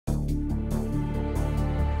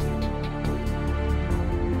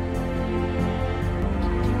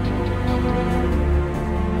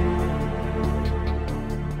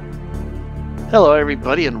Hello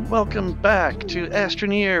everybody and welcome back to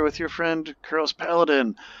Astroneer with your friend Kuros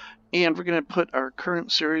Paladin. And we're going to put our current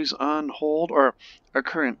series on hold, or our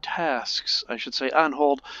current tasks, I should say, on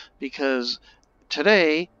hold, because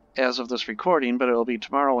today, as of this recording, but it will be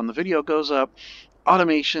tomorrow when the video goes up,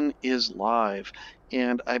 automation is live.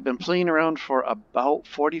 And I've been playing around for about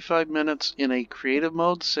 45 minutes in a creative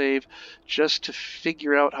mode save just to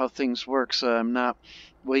figure out how things work, so I'm not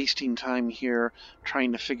wasting time here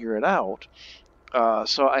trying to figure it out.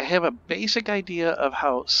 So I have a basic idea of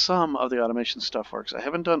how some of the automation stuff works. I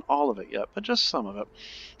haven't done all of it yet, but just some of it.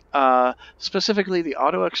 Specifically the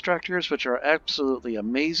auto extractors, which are absolutely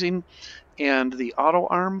amazing, and the auto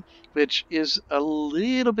arm, which is a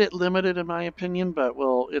little bit limited in my opinion, but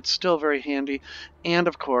well, it's still very handy. And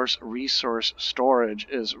of course, resource storage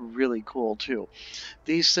is really cool too.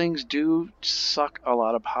 These things do suck a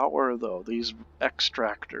lot of power, though, these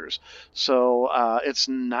extractors. So it's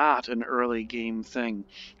not an early game thing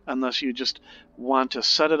unless you just want to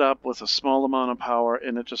set it up with a small amount of power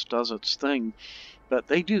and it just does its thing. But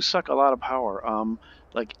they do suck a lot of power,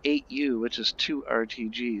 like 8U, which is 2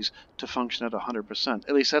 RTGs, to function at 100%.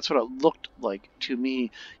 At least that's what it looked like to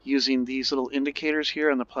me using these little indicators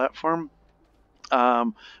here on the platform.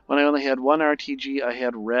 When I only had one RTG, I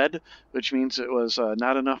had red, which means it was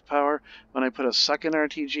not enough power. When I put a second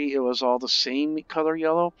RTG, it was all the same color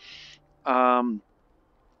yellow. And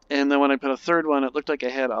then when I put a third one, it looked like I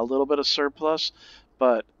had a little bit of surplus,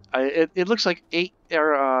 but it looks like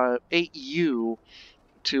 8U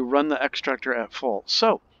to run the extractor at full.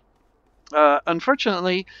 So,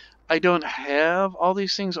 unfortunately, I don't have all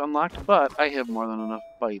these things unlocked, but I have more than enough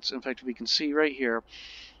bytes. In fact, we can see right here,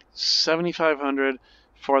 7,500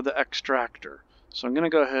 for the extractor. So I'm going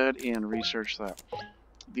to go ahead and research that.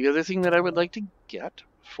 The other thing that I would like to get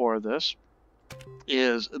for this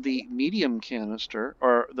is the medium canister,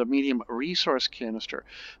 or the medium resource canister.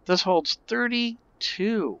 This holds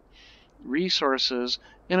 32 resources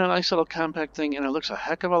in a nice little compact thing, and it looks a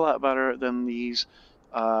heck of a lot better than these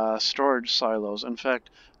storage silos. In fact,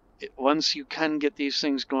 once you can get these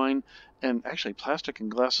things going, and actually plastic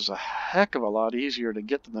and glass is a heck of a lot easier to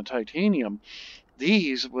get than the titanium,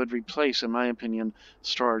 these would replace, in my opinion,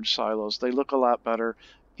 storage silos. They look a lot better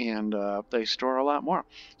and they store a lot more.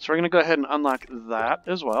 So we're going to go ahead and unlock that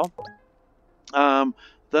as well.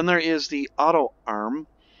 Then there is the auto arm.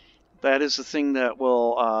 That is the thing that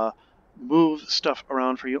will move stuff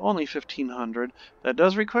around for you. Only 1,500. That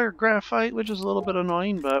does require graphite, which is a little bit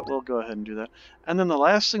annoying, but we'll go ahead and do that. And then the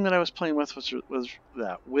last thing that I was playing with is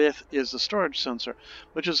the storage sensor,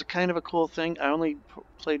 which is a kind of a cool thing. I only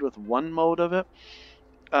played with one mode of it,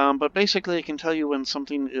 but basically it can tell you when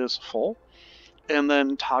something is full, and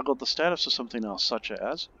then toggle the status of something else, such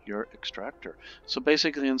as your extractor. So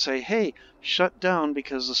basically, and say, hey, shut down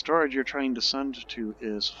because the storage you're trying to send to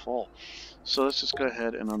is full. So let's just go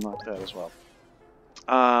ahead and unlock that as well.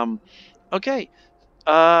 Okay.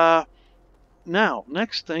 Now,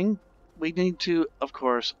 next thing, we need to, of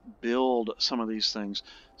course, build some of these things.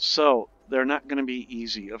 So they're not going to be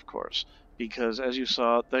easy, of course, because as you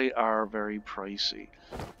saw, they are very pricey.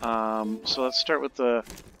 So let's start with the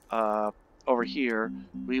over here.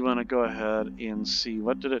 We want to go ahead and see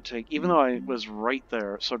what did it take, even though I was right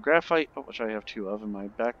there. So graphite, which I have 2 of in my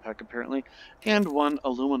backpack apparently, and 1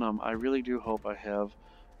 aluminum. I really do hope I have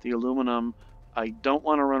the aluminum. I don't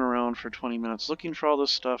want to run around for 20 minutes looking for all this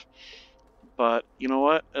stuff, but you know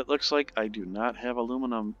what? It looks like I do not have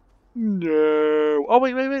aluminum. No. Oh,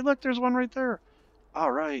 wait, look, there's one right there.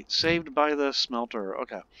 All right, saved by the smelter.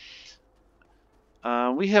 Okay.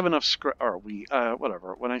 We have enough scrap, or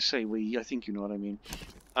whatever. When I say we, I think you know what I mean.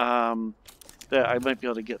 That I might be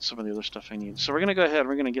able to get some of the other stuff I need. So we're going to go ahead and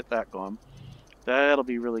we're going to get that going. That'll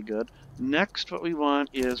be really good. Next, what we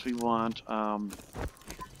want is we want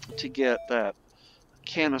to get that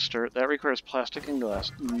canister. That requires plastic and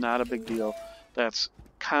glass. Not a big deal. That's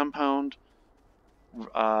compound,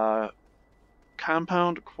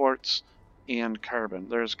 quartz, and carbon.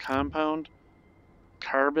 There's compound,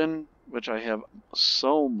 carbon, which I have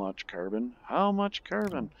so much carbon. How much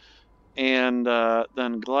carbon? And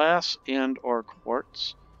then glass and or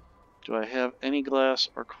quartz. Do I have any glass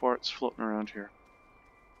or quartz floating around here?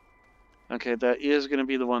 Okay, that is going to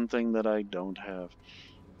be the one thing that I don't have.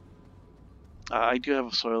 I do have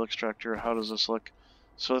a soil extractor. How does this look?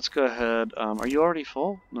 So let's go ahead. Are you already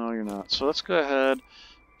full? No, you're not. So let's go ahead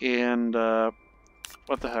and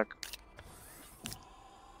what the heck?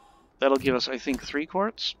 That'll give us, I think, 3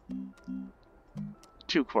 quartz?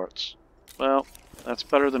 2 quartz. Well, that's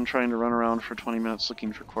better than trying to run around for 20 minutes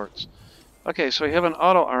looking for quartz. Okay, so we have an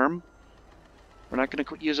auto arm. We're not going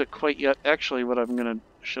to use it quite yet. Actually, what I'm going to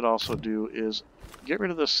should also do is get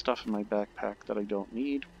rid of this stuff in my backpack that I don't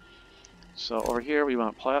need. So over here we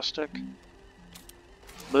want plastic.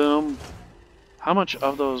 Boom. How much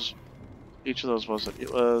of those, each of those was it?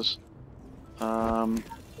 It was one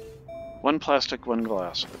plastic, one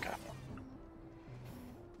glass. Okay.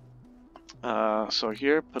 So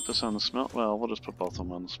here, put this on the smelt. Well, we'll just put both of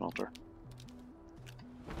them on the smelter.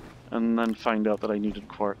 And then find out that I needed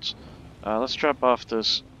quartz. Let's drop off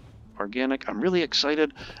this organic. I'm really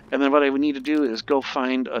excited. And then what I would need to do is go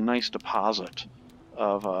find a nice deposit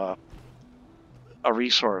of a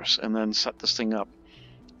resource and then set this thing up.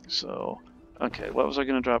 So, okay, what was I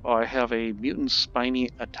going to drop? Oh, I have a mutant spiny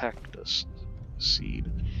attactus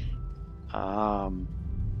seed. We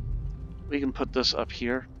can put this up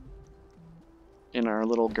here in our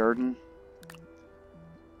little garden.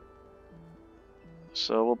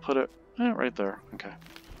 So we'll put it right there. Okay.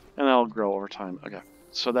 And that'll grow over time. Okay.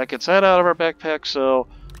 So that gets that out of our backpack. So,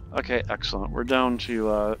 okay, excellent. We're down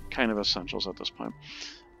to kind of essentials at this point.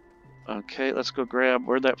 Okay, let's go grab,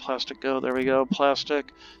 where'd that plastic go? There we go,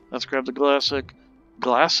 plastic. Let's grab the glassic.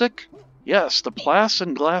 Glassic? Yes, the plas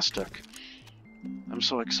and glastic. I'm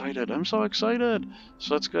so excited. I'm so excited.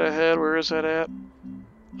 So let's go ahead. Where is that at?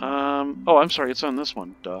 Oh, I'm sorry. It's on this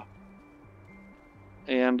one. Duh.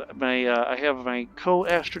 And my I have my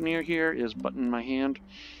co-Astroneer here is buttoning my hand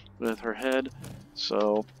with her head.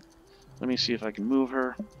 So let me see if I can move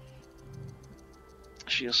her.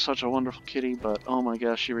 She is such a wonderful kitty, but oh my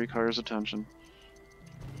gosh, she requires attention.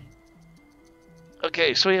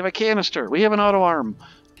 Okay, so we have a canister. We have an auto arm.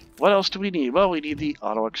 What else do we need? Well, we need the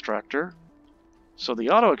auto extractor. So the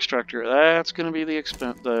auto extractor, that's going to be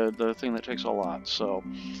the thing that takes a lot. So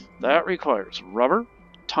that requires rubber,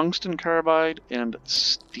 tungsten carbide, and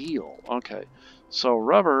steel. Okay, so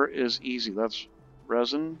rubber is easy. That's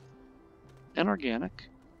resin and organic.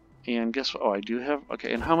 And guess what? Oh, I do have...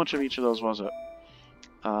 Okay, and how much of each of those was it?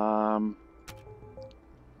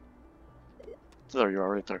 There you are,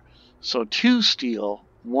 right there. So 2 steel,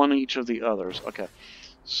 1 each of the others. Okay,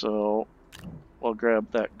 so we'll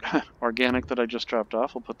grab that organic that I just dropped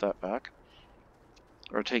off. We'll put that back,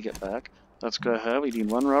 or take it back. Let's go ahead. We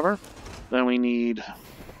need 1 rubber. Then we need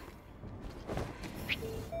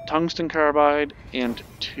tungsten carbide and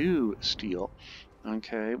 2 steel.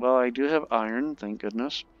 Okay, well, I do have iron, thank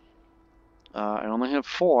goodness. I only have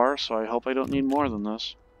 4, so I hope I don't need more than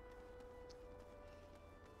this.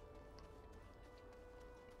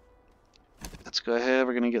 Let's go ahead.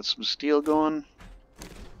 We're going to get some steel going.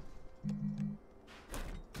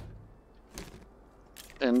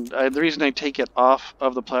 And the reason I take it off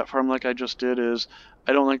of the platform like I just did is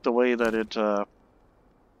I don't like the way that it... Oh,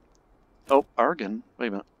 argon. Wait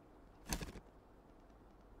a minute.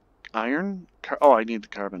 Iron? Oh, I need the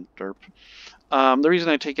carbon. Derp. The reason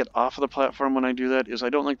I take it off of the platform when I do that is I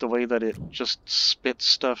don't like the way that it just spits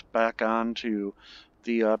stuff back onto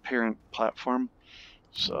the parent platform.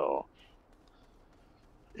 So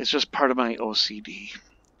it's just part of my OCD.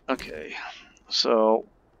 Okay, so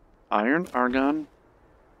iron, argon.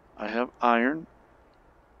 I have iron.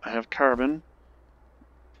 I have carbon.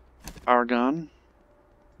 Argon.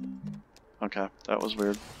 Okay, that was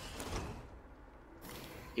weird.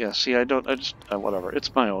 Yeah, see, I just, whatever.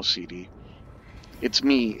 It's my OCD. It's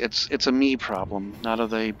me. It's a me problem, not a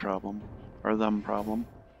they problem. Or them problem.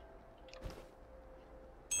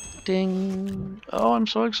 Ding! Oh, I'm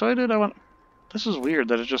so excited. This is weird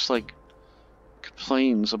that it just, like,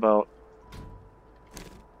 complains about...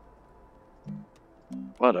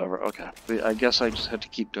 Whatever, okay. I guess I just had to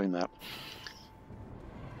keep doing that.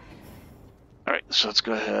 Alright, so let's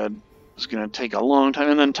go ahead. It's going to take a long time.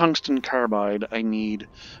 And then tungsten carbide, I need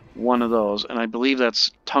 1 of those. And I believe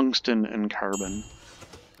that's tungsten and carbon,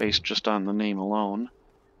 based just on the name alone.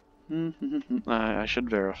 I should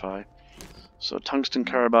verify. So tungsten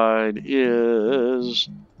carbide is...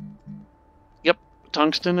 Yep,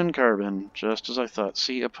 tungsten and carbon, just as I thought.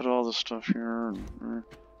 See, I put all this stuff here.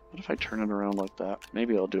 What if I turn it around like that?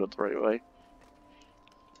 Maybe I'll do it the right way.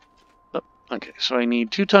 Okay, so I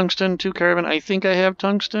need 2 tungsten, 2 carbon. I think I have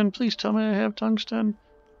tungsten. Please tell me I have tungsten.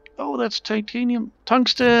 Oh, that's titanium.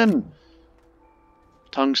 Tungsten!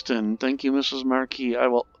 Tungsten. Thank you, Mrs. Marquis. I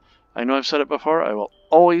know I've said it before. I will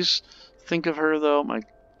always think of her, though, my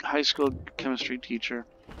high school chemistry teacher.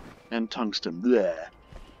 And tungsten. Bleh.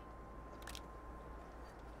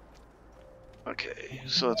 Okay,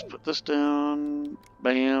 so let's put this down.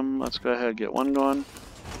 Bam. Let's go ahead and get 1 going.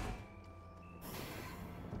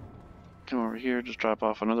 Come over here, just drop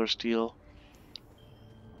off another steel.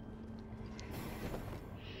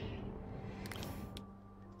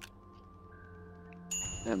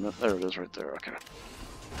 And there it is right there. Okay.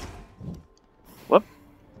 Whoop.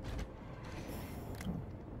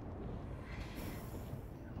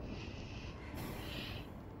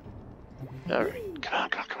 Alright, come on,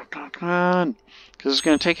 come on, come on, come on, come on. Because it's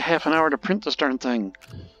going to take half an hour to print this darn thing.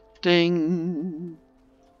 Ding.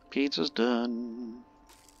 Pizza's done.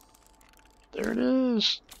 There it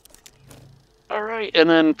is. Alright, and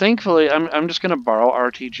then thankfully, I'm just going to borrow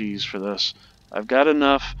RTGs for this. I've got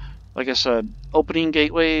enough. Like I said, opening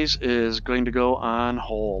gateways is going to go on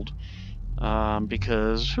hold.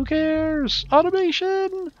 Because who cares?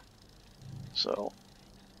 Automation! So.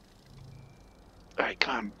 Alright,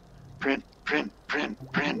 come on. Print, print,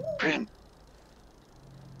 print, print, print.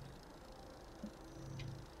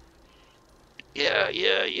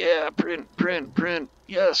 Yeah, print, print, print.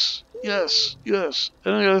 Yes, yes, yes.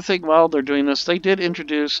 And the other thing, while they're doing this, they did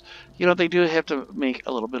introduce, you know, they do have to make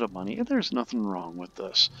a little bit of money, and there's nothing wrong with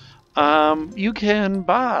this. You can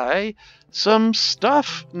buy some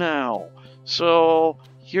stuff now. So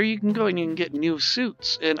here you can go and you can get new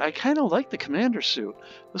suits, and I kind of like the commander suit.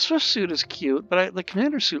 The Swift suit is cute, but the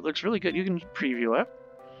commander suit looks really good. You can preview it.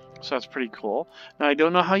 So that's pretty cool. Now, I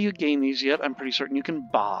don't know how you gain these yet. I'm pretty certain you can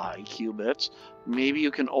buy qubits. Maybe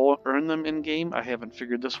you can earn them in-game. I haven't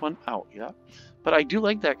figured this one out yet. But I do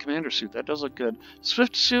like that commander suit. That does look good.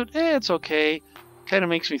 Swift suit, it's okay. Kind of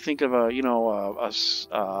makes me think of a, you know, a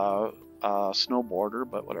snowboarder,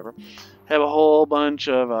 but whatever. Have a whole bunch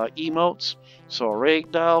of emotes. So a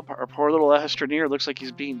ragdoll, our poor little Astroneer looks like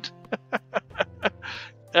he's being...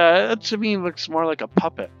 to me, looks more like a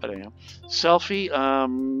puppet, but anyhow. Selfie,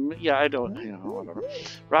 yeah, I don't, you know, whatever.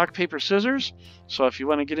 Rock, paper, scissors. So if you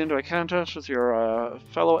want to get into a contest with your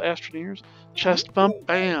fellow Astroneers, chest bump,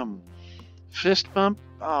 bam. Fist bump,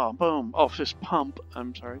 oh, boom. Oh, fist pump,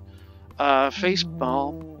 I'm sorry. Face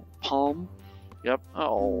palm. Yep.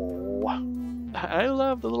 Oh, I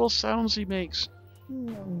love the little sounds he makes.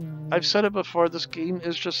 I've said it before, this game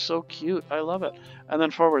is just so cute. I love it. And then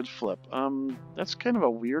forward flip. That's kind of a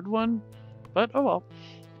weird one, but oh well.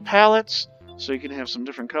 Palettes, so you can have some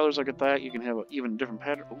different colors. Look at that. You can have even different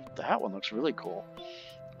pattern. Oh, that one looks really cool.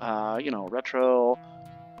 You know, retro,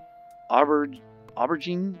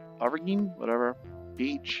 aubergine, whatever.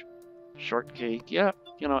 Beach, shortcake. Yeah,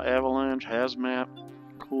 you know, avalanche, hazmat,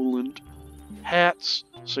 coolant. Hats,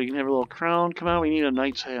 so you can have a little crown. Come on, we need a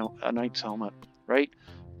knight's helmet. Right?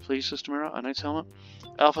 Please, Systemera, a knight's helmet.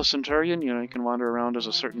 Alpha Centaurian, you know, you can wander around as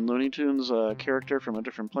a certain Looney Tunes character from a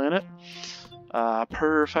different planet.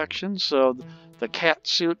 Perfection, so the cat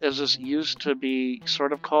suit, as this used to be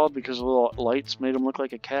sort of called because the little lights made him look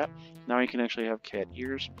like a cat. Now you can actually have cat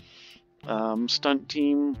ears. Stunt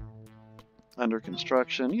team, under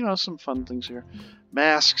construction, you know, some fun things here.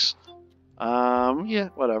 Masks, yeah,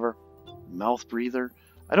 whatever. Mouth breather.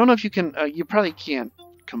 I don't know if you can, you probably can't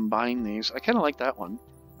combine these. I kind of like that one.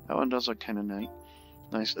 That one does look kind of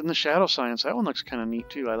nice. And the shadow science, that one looks kind of neat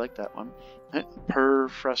too. I like that one.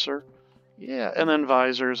 Professor. Yeah, and then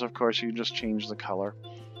visors, of course, you just change the color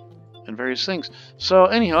and various things. So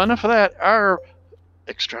anyhow, enough of that. Our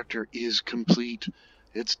extractor is complete.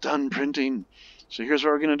 It's done printing. So here's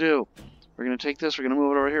what we're going to do. We're going to take this, we're going to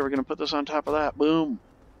move it over here, we're going to put this on top of that. Boom.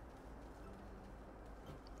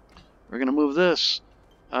 We're going to move this.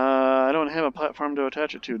 I don't have a platform to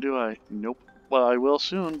attach it to, do I? Nope. Well, I will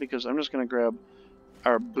soon, because I'm just going to grab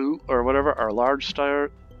our boot, or whatever, our large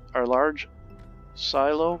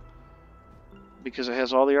silo, because it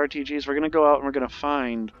has all the RTGs. We're going to go out and we're going to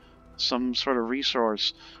find some sort of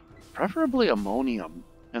resource, preferably ammonium,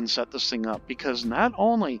 and set this thing up, because not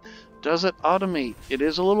only does it automate, it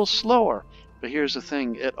is a little slower, but here's the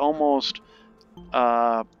thing, it almost,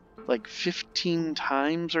 like 15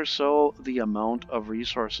 times or so the amount of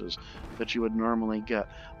resources that you would normally get.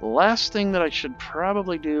 The last thing that I should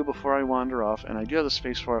probably do before I wander off, and I do have the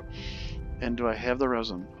space for it, and do I have the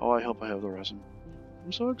resin? Oh, I hope I have the resin.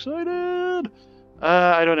 I'm so excited!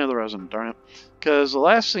 I don't have the resin, darn it. Because the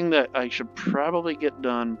last thing that I should probably get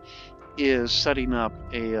done is setting up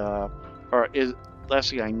a,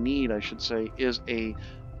 last thing I need, I should say, is a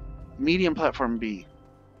medium platform B.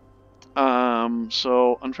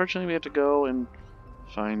 So unfortunately we have to go and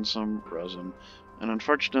find some resin. And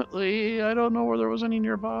unfortunately, I don't know where there was any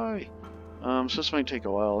nearby. So this might take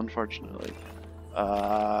a while, unfortunately.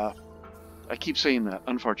 I keep saying that,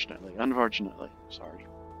 unfortunately. Sorry.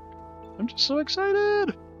 I'm just so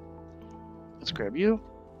excited! Let's grab you.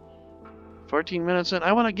 14 minutes in.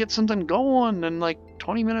 I want to get something going in like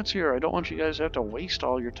 20 minutes here. I don't want you guys to have to waste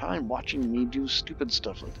all your time watching me do stupid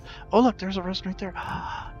stuff like that. Oh look, there's a resin right there.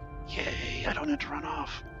 Yay, I don't have to run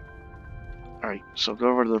off. Alright, so go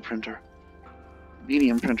over to the printer.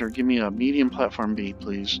 Medium printer, give me a medium platform B,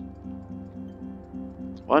 please.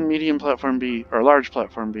 One medium platform B, or large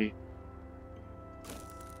platform B.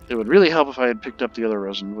 It would really help if I had picked up the other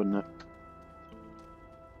resin, wouldn't it?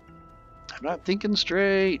 I'm not thinking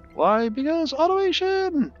straight. Why? Because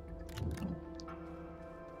automation!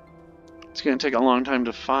 It's going to take a long time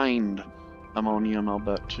to find ammonium, I'll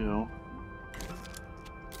bet, too.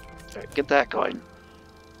 Alright, get that going.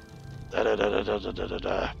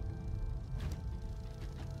 Da-da-da-da-da-da-da-da.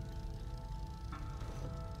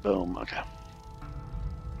 Boom, okay.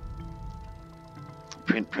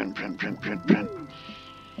 Print, print, print, print, print, print.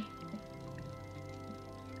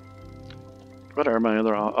 What are my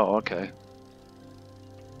other... Oh, okay.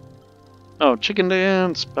 Oh, chicken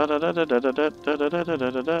dance! I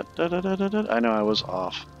know I was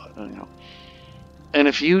off, but, you know. And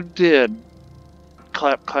if you did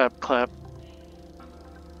clap, clap, clap,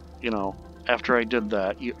 you know, after I did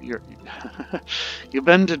that, you're you've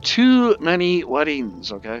been to too many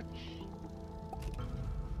weddings, okay?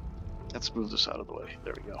 Let's move this out of the way.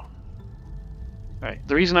 There we go. Alright,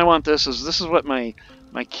 the reason I want this is what my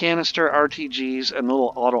canister RTGs and the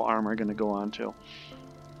little auto arm are going to go on to.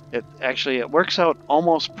 It works out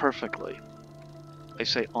almost perfectly. I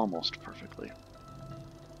say almost perfectly.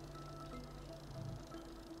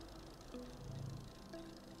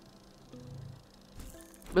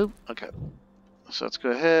 Boop. Okay. So let's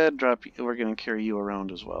go ahead, drop you. We're going to carry you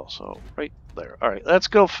around as well. So right there. All right, let's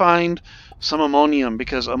go find some ammonium,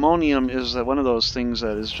 because ammonium is one of those things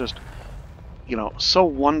that is just, you know, so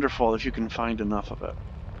wonderful if you can find enough of it.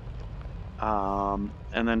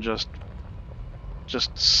 And then just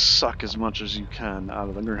suck as much as you can out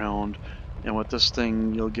of the ground. And with this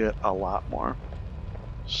thing, you'll get a lot more.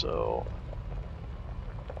 So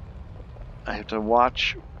I have to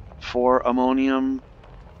watch for ammonium.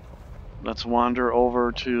 Let's wander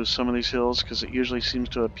over to some of these hills, because it usually seems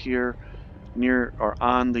to appear near or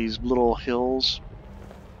on these little hills.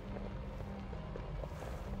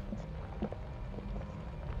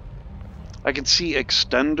 I can see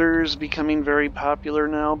extenders becoming very popular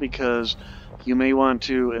now, because you may want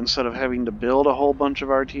to, instead of having to build a whole bunch of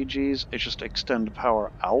RTGs, it's just extend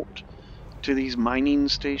power out to these mining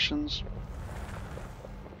stations.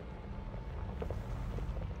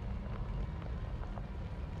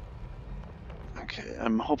 Okay,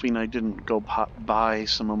 I'm hoping I didn't go buy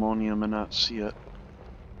some ammonium and not see it.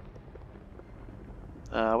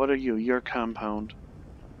 What are you? You're compound.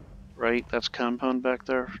 Right? That's compound back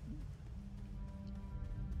there?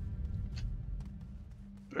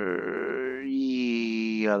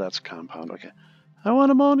 Yeah, that's compound. Okay. I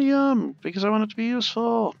want ammonium because I want it to be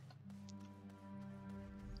useful.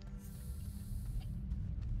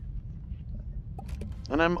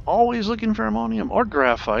 And I'm always looking for ammonium or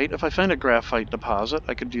graphite. If I find a graphite deposit,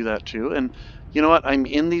 I could do that too. And you know what? I'm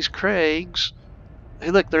in these crags.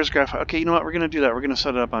 Hey, look, there's graphite. Okay, you know what? We're going to do that. We're going to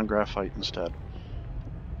set it up on graphite instead.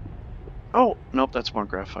 Oh, nope, that's more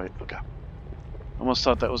graphite. Okay. Almost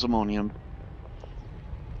thought that was ammonium.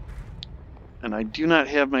 And I do not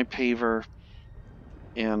have my paver.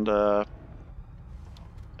 And I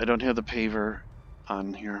don't have the paver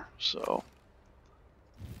on here. So,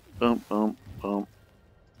 boom, boom, boom.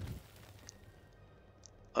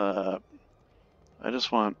 I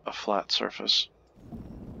just want a flat surface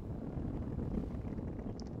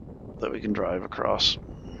that we can drive across.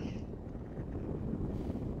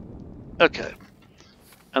 Okay.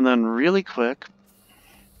 And then really quick,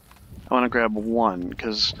 I want to grab one,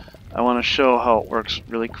 because I want to show how it works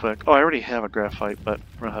really quick. Oh, I already have a graphite, but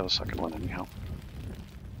we'll have a second one anyhow.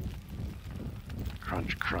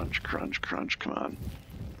 Crunch, crunch, crunch, crunch, come on.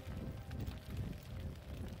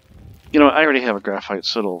 You know what, I already have a graphite,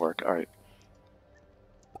 so it'll work. Alright.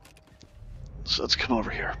 So let's come over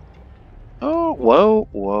here. Oh, whoa,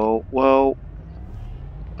 whoa, whoa.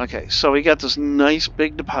 Okay, so we got this nice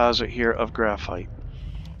big deposit here of graphite.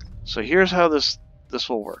 So here's how this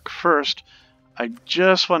will work. First, I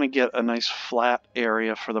just want to get a nice flat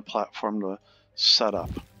area for the platform to set up.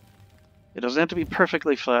 It doesn't have to be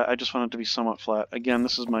perfectly flat, I just want it to be somewhat flat. Again,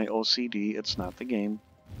 this is my OCD, it's not the game.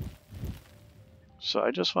 So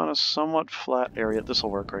I just want a somewhat flat area. This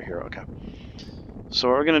will work right here, okay. So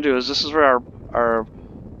what we're going to do is, this is where our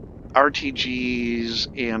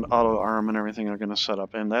RTGs and auto arm and everything are going to set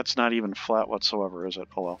up. And that's not even flat whatsoever, is it?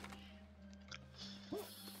 Oh well.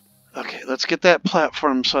 Okay, let's get that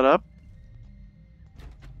platform set up.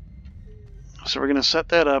 So we're going to set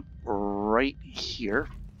that up right here.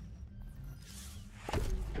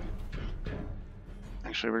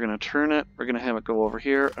 Actually, we're going to turn it. We're going to have it go over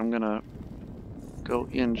here. I'm going to go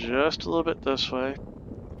in just a little bit this way.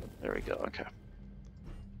 There we go, okay.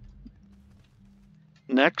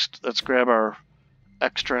 Next, let's grab our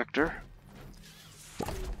extractor.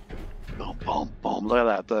 Boom, boom, boom. Look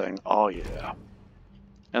at that thing. Oh, yeah.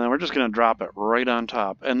 And then we're just going to drop it right on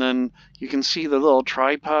top. And then you can see the little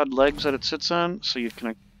tripod legs that it sits on, so you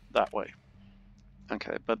connect that way.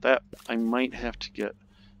 Okay, but that I might have to get...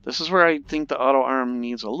 This is where I think the auto arm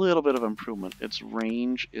needs a little bit of improvement. Its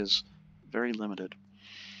range is very limited.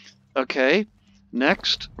 Okay,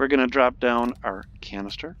 next we're going to drop down our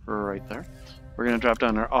canister right there. We're going to drop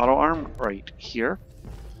down our auto arm right here.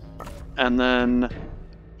 And then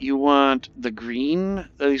you want the green,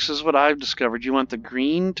 this is what I've discovered, you want the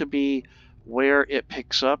green to be where it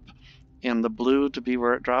picks up and the blue to be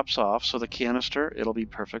where it drops off. So the canister, it'll be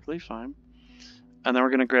perfectly fine. And then we're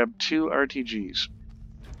going to grab 2 RTGs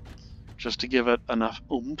just to give it enough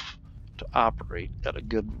oomph to operate at a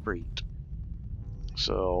good rate.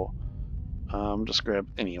 So just grab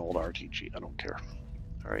any old RTG, I don't care.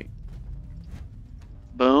 All right.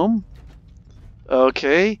 Boom.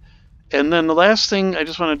 Okay. And then the last thing I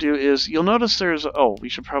just want to do is, you'll notice there's, oh, we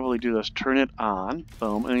should probably do this. Turn it on.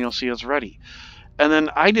 Boom. And you'll see it's ready. And then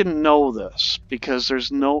I didn't know this because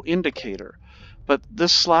there's no indicator. But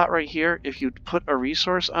this slot right here, if you put a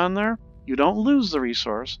resource on there, you don't lose the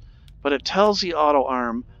resource, but it tells the auto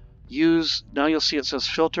arm, use, now you'll see it says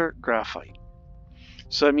filter graphite.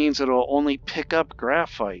 So that means it'll only pick up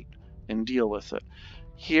graphite and deal with it.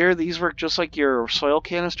 Here, these work just like your soil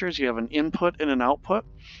canisters. You have an input and an output.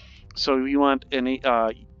 So you want any,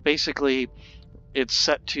 basically, it's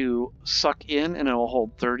set to suck in and it will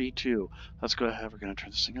hold 32. Let's go ahead. We're going to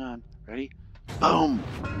turn this thing on. Ready? Boom!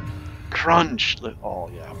 Crunch! Oh,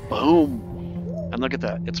 yeah. Boom! And look at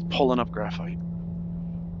that. It's pulling up graphite.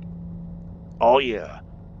 Oh, yeah.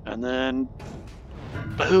 And then,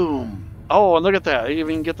 boom! Oh, and look at that. You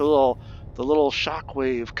even get the little shock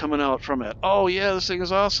wave coming out from it. Oh, yeah, this thing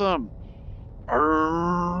is awesome.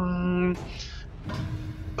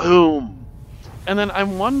 Boom. And then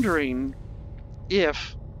I'm wondering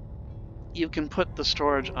if you can put the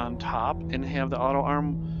storage on top and have the auto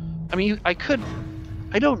arm. I mean, I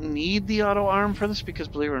don't need the auto arm for this because,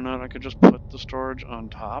 believe it or not, I could just put the storage on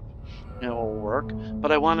top and it will work.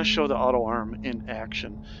 But I want to show the auto arm in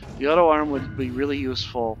action. The auto arm would be really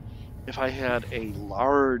useful if I had a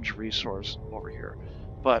large resource over here.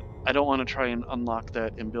 But I don't want to try and unlock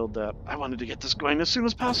that and build that. I wanted to get this going as soon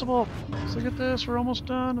as possible. So look at this, we're almost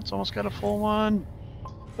done. It's almost got a full one.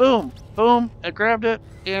 Boom, boom, it grabbed it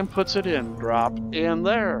and puts it in. Drop in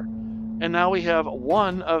there. And now we have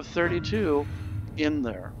 1 of 32 in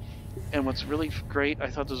there. And what's really great, I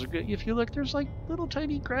thought this was good, if you look, there's like little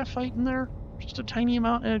tiny graphite in there. Just a tiny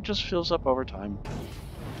amount, and it just fills up over time.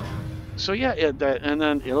 So yeah, and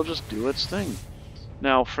then it'll just do its thing.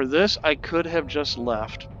 Now for this, I could have just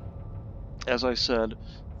left, as I said,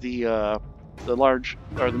 the large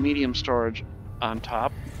or the medium storage on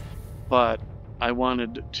top, but I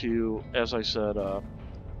wanted to, as I said,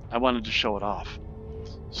 I wanted to show it off.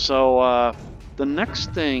 So the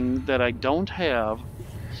next thing that I don't have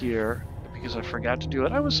here, because I forgot to do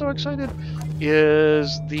it, I was so excited,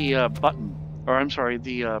 is the button, or I'm sorry,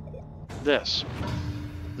 the this,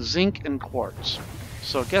 zinc and quartz.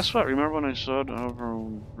 So guess what? Remember when I said,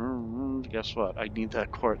 guess what? I need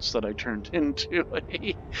that quartz that I turned into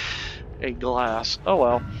a glass. Oh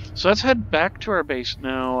well. So let's head back to our base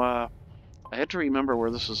now. I had to remember where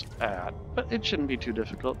this is at, but it shouldn't be too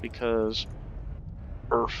difficult because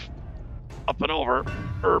Earth, up and over,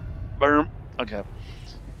 Earth, boom. Okay.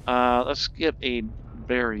 Let's get a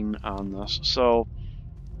bearing on this. So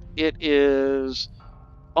it is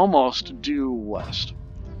almost due west.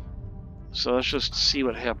 So let's just see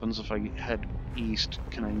what happens if I head east.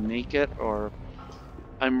 Can I make it? Or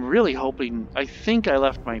I'm really hoping, I think I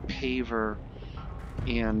left my paver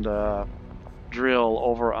and drill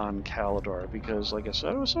over on Calidor because, like I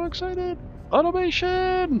said, I was so excited.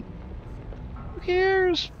 Automation! Who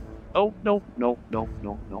cares? Oh, no, no, no,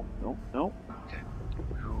 no, no, no, no. Okay.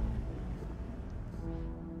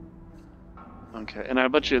 Okay, and I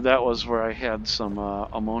bet you that was where I had some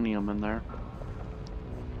ammonium in there.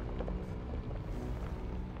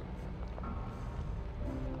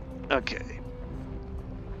 Okay.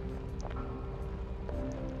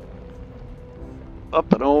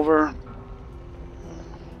 Up and over.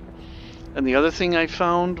 And the other thing I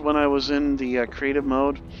found when I was in the creative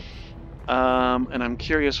mode, and I'm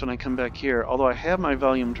curious when I come back here, although I have my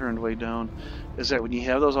volume turned way down, is that when you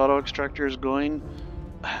have those auto extractors going,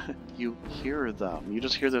 you hear them. You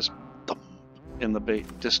just hear this thump in the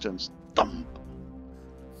distance. Thump.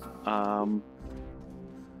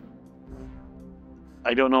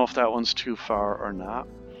 I don't know if that one's too far or not,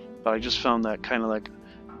 but I just found that kind of like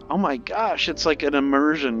Oh my gosh, it's like an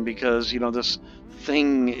immersion because, you know, this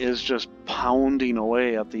thing is just pounding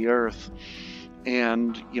away at the earth.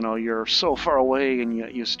 And, you know, you're so far away and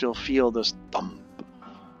yet you still feel this thump,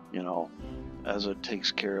 you know, as it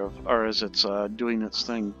takes care of, or as it's doing its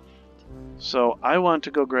thing. So I want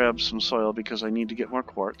to go grab some soil because I need to get more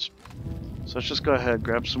quartz. So let's just go ahead,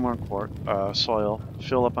 grab some more soil,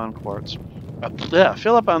 fill up on quartz.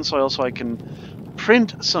 Fill up on soil so I can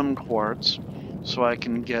print some quartz so I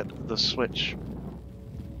can get the switch.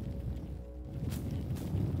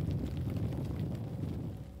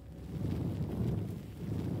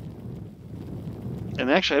 And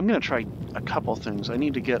actually, I'm going to try a couple things. I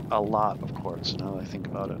need to get a lot of quartz now that I think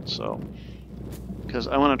about it. So, because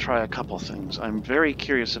I want to try a couple things. I'm very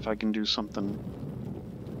curious if I can do something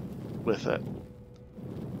with it.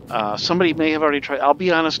 Somebody may have already tried. I'll be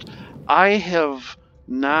honest, I have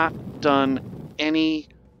not done any.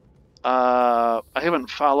 I haven't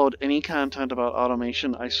followed any content about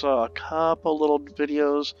automation. I saw a couple little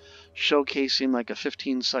videos showcasing like a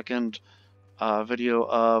 15-second video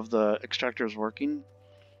of the extractors working.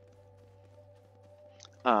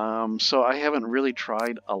 So I haven't really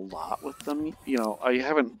tried a lot with them. You know, I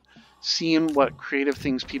haven't seen what creative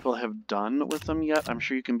things people have done with them yet. I'm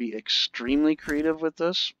sure you can be extremely creative with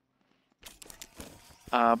this.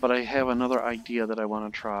 But I have another idea that I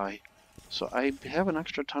want to try. So I have an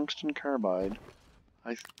extra tungsten carbide.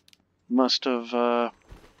 I must have... oh,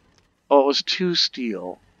 it was 2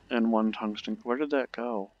 steel and 1 tungsten. Where did that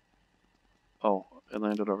go? Oh, it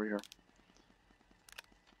landed over here.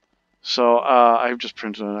 So I've just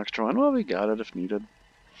printed an extra one. Well, we got it if needed.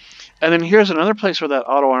 And then here's another place where that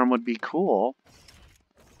auto arm would be cool.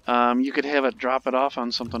 You could have it drop it off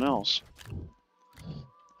on something else.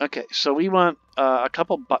 Okay, so we want a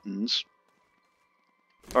couple buttons.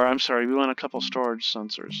 Or I'm sorry, we want a couple storage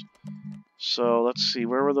sensors. So let's see,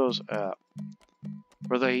 where were those at?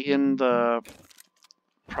 Were they in the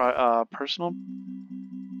personal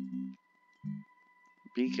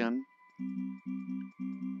beacon?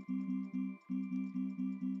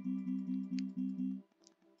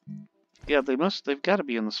 Yeah, they've got to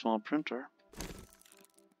be in the small printer.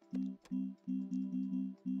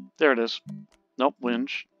 There it is. Nope,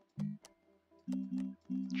 winch.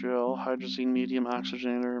 Drill, hydrazine, medium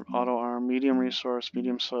oxygenator, auto arm, medium resource,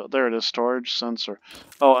 medium soil. There it is, storage sensor.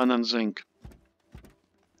 Oh, and then zinc.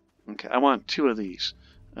 Okay, I want 2 of these.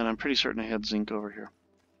 And I'm pretty certain I had zinc over here.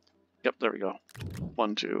 Yep, there we go.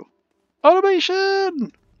 1, 2.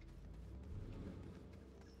 Automation!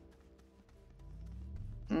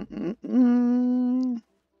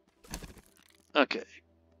 Okay.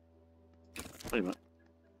 Wait a minute.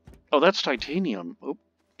 Oh, that's titanium. Oh,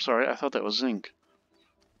 sorry, I thought that was zinc.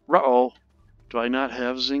 Uh-oh. Do I not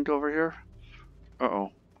have zinc over here?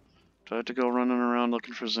 Uh-oh. Do I have to go running around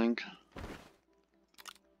looking for zinc?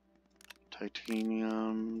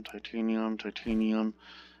 Titanium, titanium, titanium.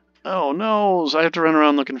 Oh no, I have to run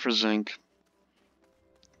around looking for zinc.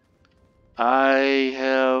 I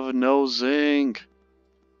have no zinc.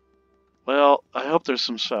 Well, I hope there's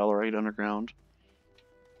some sphalerite underground.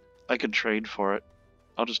 I could trade for it.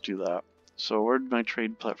 I'll just do that. So where'd my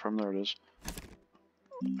trade platform? There it is.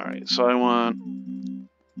 Alright, so I want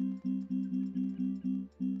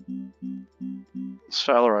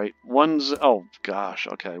sphalerite. Oh gosh,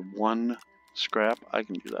 okay, 1 scrap. I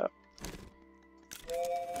can do that.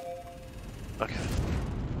 Okay.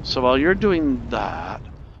 So while you're doing that,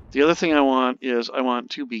 the other thing I want is I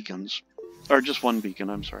want 2 beacons. Or just 1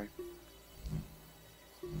 beacon, I'm sorry.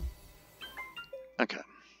 Okay.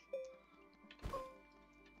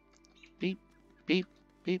 Beep, beep,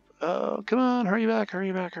 beep. Oh, come on, hurry back,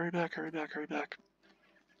 hurry back, hurry back, hurry back, hurry back.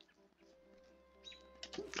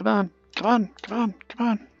 Come on, come on, come on, come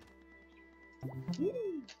on.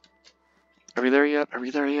 Are we there yet? Are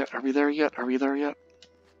we there yet? Are we there yet? Are we there yet?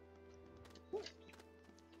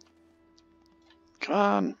 Come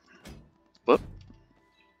on. Whoop.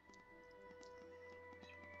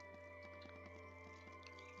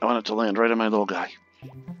 I want it to land right on my little guy.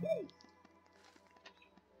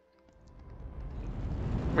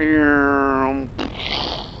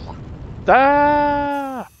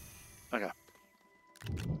 Ah! Okay.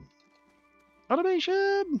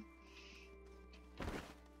 Automation!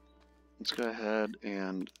 Let's go ahead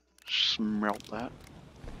and smelt that.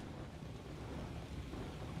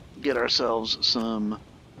 Get ourselves some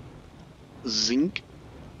zinc.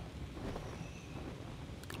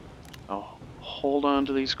 I'll hold on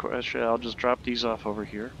to these. Actually, I'll just drop these off over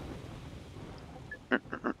here. We'll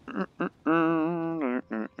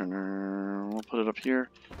put it up here.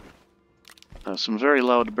 Some very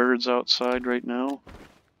loud birds outside right now.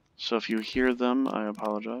 So if you hear them, I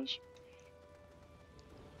apologize.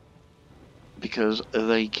 Because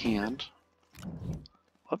they can't.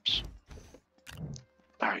 Whoops.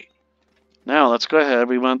 Alright. Now let's go ahead.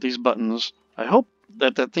 We want these buttons. I hope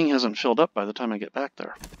that that thing hasn't filled up by the time I get back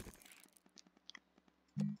there.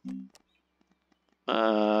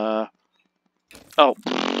 Oh.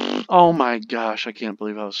 Oh my gosh, I can't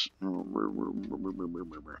believe I was...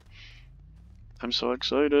 I'm so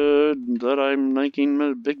excited that I'm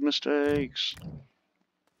making big mistakes.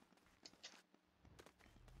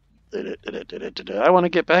 I want to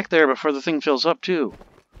get back there before the thing fills up too.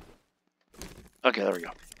 Okay, there we go.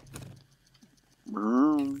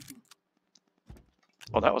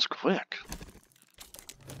 Oh, that was quick.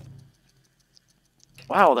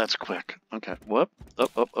 Wow, that's quick. Okay, whoop.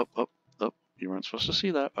 Up. You weren't supposed to see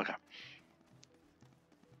that. Okay.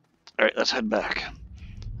 Alright, let's head back.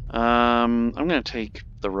 I'm going to take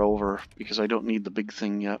the rover because I don't need the big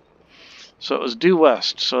thing yet. So it was due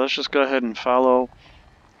west, so let's just go ahead and follow.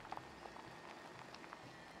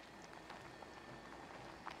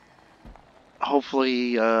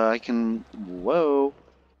 Hopefully I can... Whoa.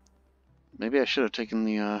 Maybe I should have taken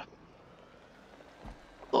the...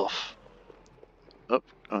 Oof. Oh,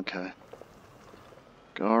 okay.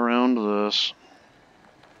 Go around this.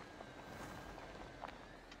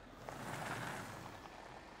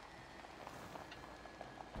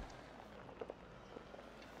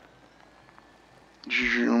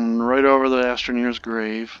 Right over the Astroneer's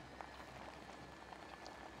grave.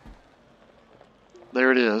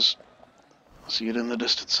 There it is. See it in the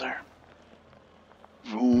distance there.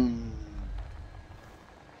 Boom.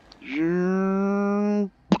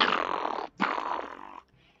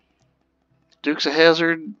 Dukes of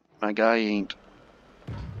Hazzard, my guy ain't.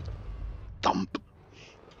 THUMP.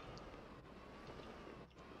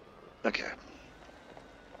 Okay.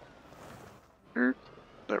 There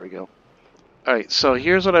we go. Alright, so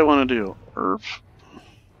here's what I want to do.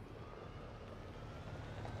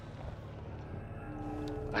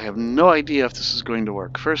 I have no idea if this is going to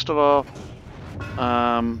work. First of all,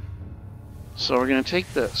 so we're going to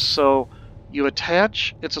take this. So you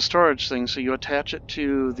attach, it's a storage thing, so you attach it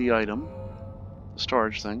to the item, the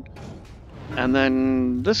storage thing. And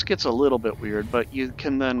then this gets a little bit weird, but you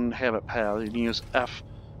can then have it path. You can use F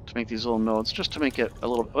to make these little nodes, just to make it a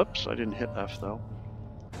little... Oops, I didn't hit F though.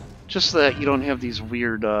 Just so that you don't have these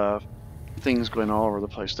weird things going all over the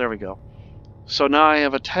place. There we go. So now I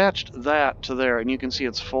have attached that to there, and you can see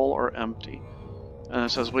it's full or empty. And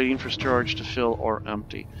it says waiting for storage to fill or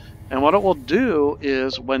empty. And what it will do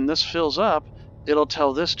is, when this fills up, it'll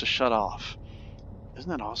tell this to shut off. Isn't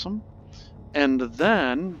that awesome? And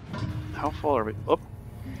then, how full are we? Oh,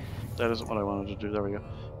 that isn't what I wanted to do. There we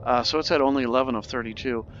go. So it's at only 11 of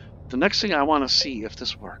 32. The next thing I want to see if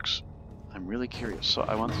this works. I'm really curious. So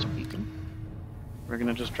I want this beacon. We're going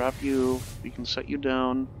to just drop you. We can set you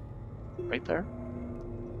down right there.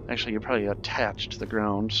 Actually, you're probably attached to the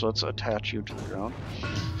ground, so let's attach you to the ground.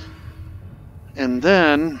 And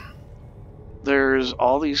then there's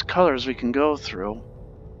all these colors we can go through.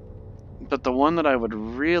 But the one that I would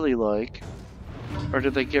really like... Or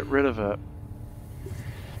did they get rid of it?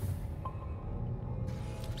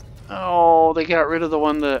 Oh, they got rid of the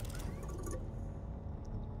one that...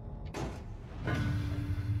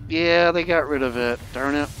 Yeah, they got rid of it.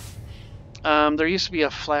 Darn it. There used to be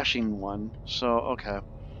a flashing one. So, okay.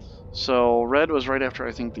 So, red was right after,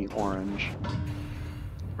 I think, the orange.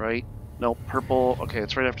 Right? Nope, purple. Okay,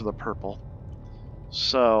 it's right after the purple.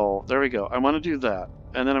 So, there we go. I want to do that.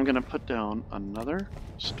 And then I'm going to put down another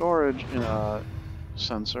storage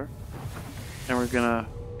sensor. And we're going to,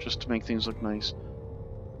 just to make things look nice.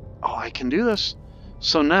 Oh, I can do this.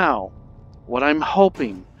 So now, what I'm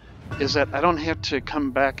hoping is that I don't have to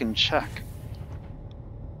come back and check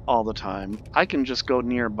all the time. I can just go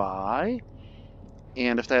nearby,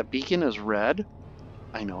 and if that beacon is red,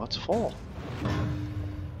 I know it's full.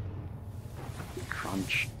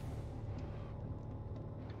 Crunch.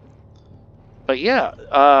 But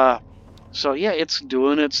yeah, so yeah, it's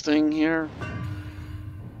doing its thing here.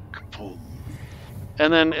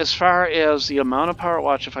 And then as far as the amount of power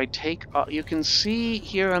watch, if I take, you can see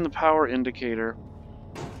here on the power indicator,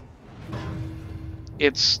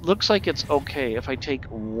 it looks like it's okay. If I take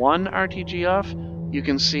one RTG off, you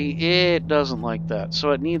can see it doesn't like that. So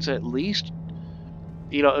it needs at least,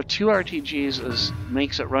 you know, 2 RTGs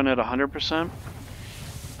makes it run at 100%.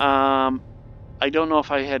 I don't know if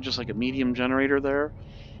I had just like a medium generator there,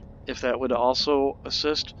 if that would also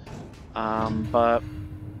assist. But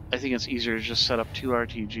I think it's easier to just set up 2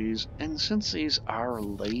 RTGs. And since these are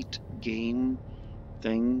late game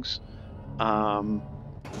things,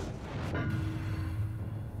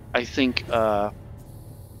 I think, you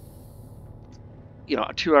know,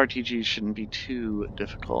 2 RTGs shouldn't be too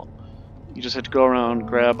difficult. You just have to go around,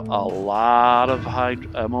 grab a lot of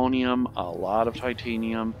ammonium, a lot of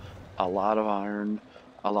titanium, a lot of iron,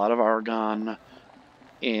 a lot of argon,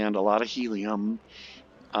 and a lot of helium,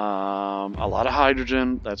 a lot of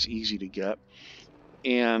hydrogen. That's easy to get.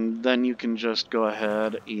 And then you can just go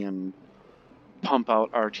ahead and pump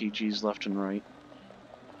out RTGs left and right.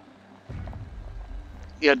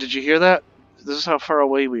 Yeah, did you hear that? This is how far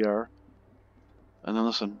away we are. And then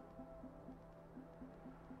listen.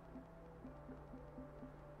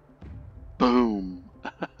 Boom.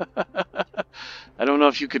 I don't know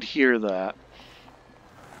if you could hear that.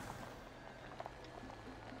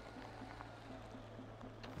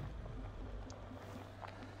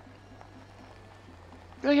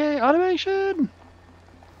 Okay, automation!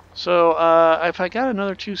 So, if I got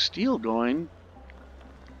another 2 steel going,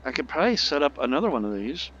 I could probably set up another one of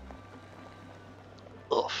these.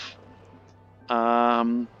 Oof.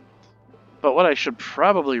 But what I should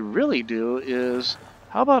probably really do is,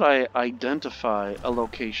 how about I identify a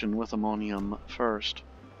location with ammonium first?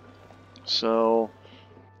 So,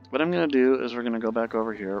 what I'm going to do is we're going to go back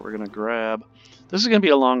over here. We're going to grab... This is going to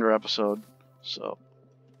be a longer episode, so...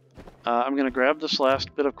 I'm going to grab this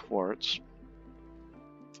last bit of quartz.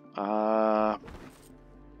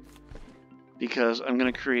 Because I'm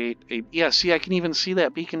going to create a... Yeah, see, I can even see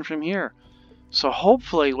that beacon from here. So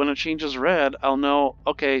hopefully when it changes red, I'll know,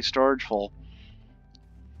 okay, storage full.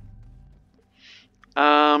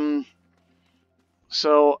 So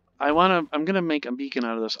I'm going to make a beacon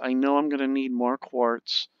out of this. I know I'm going to need more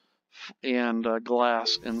quartz and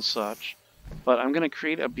glass and such, but I'm going to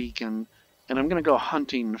create a beacon, and I'm going to go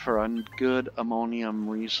hunting for a good ammonium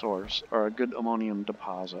resource, or a good ammonium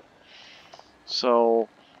deposit. So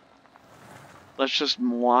let's just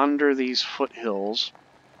wander these foothills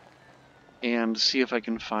and see if I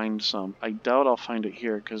can find some. I doubt I'll find it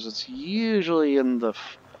here, because it's usually in the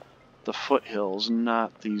foothills,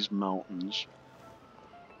 not these mountains.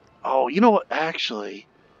 Oh, you know what? Actually,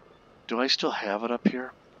 do I still have it up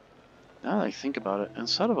here? Now that I think about it,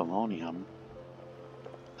 instead of ammonium,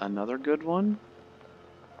 another good one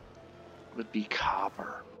would be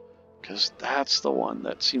copper, because that's the one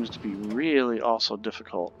that seems to be really also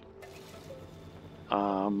difficult.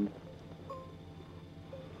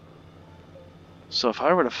 So if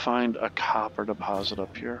I were to find a copper deposit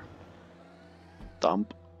up here,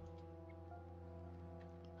 THUMP.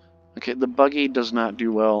 Okay, the buggy does not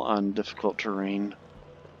do well on difficult terrain.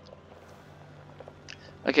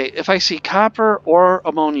 Okay, if I see copper or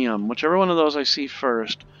ammonium, whichever one of those I see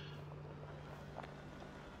first,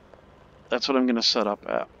 that's what I'm going to set up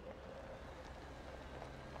at.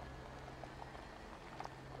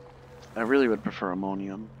 I really would prefer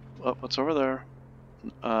ammonium. Oh, what's over there?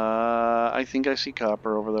 I think I see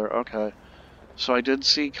copper over there. Okay. So I did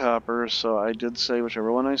see copper, so I did say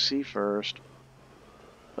whichever one I see first.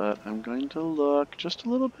 But I'm going to look just a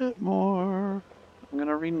little bit more. I'm going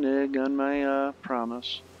to renege on my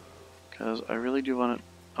promise, because I really do want it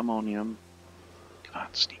ammonium. Come on,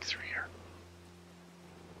 sneak through here.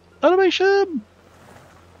 Automation!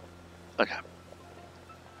 Okay.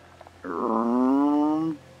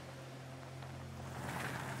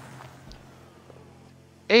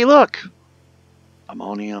 Hey, look!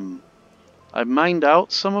 Ammonium. I've mined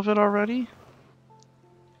out some of it already,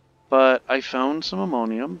 but I found some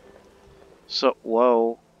ammonium. So,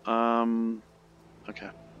 whoa. Okay.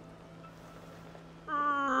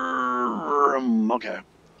 Okay.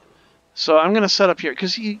 So I'm going to set up here,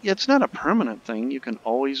 because it's not a permanent thing. You can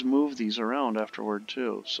always move these around afterward,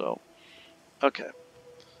 too. So, okay.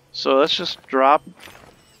 So let's just drop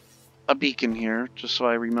a beacon here, just so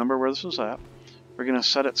I remember where this is at. We're going to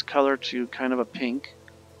set its color to kind of a pink.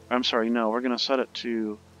 I'm sorry, no, we're going to set it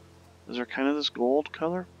to... Is there kind of this gold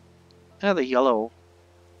color? Yeah, the yellow.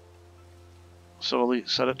 So we'll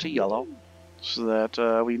set it to yellow, so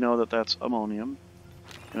that we know that that's ammonium.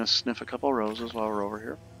 I'm going to sniff a couple roses while we're over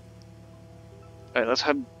here. Alright, let's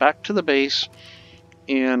head back to the base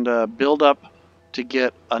and build up to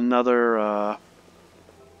get another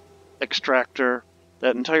extractor,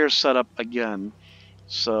 that entire setup again.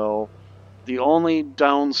 So the only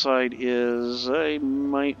downside is I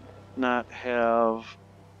might not have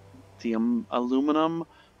the aluminum,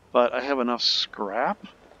 but I have enough scrap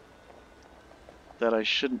that I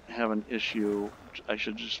shouldn't have an issue. I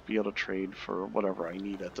should just be able to trade for whatever I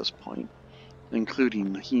need at this point,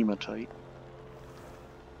 including hematite.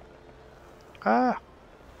 Ah!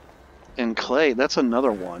 And clay, that's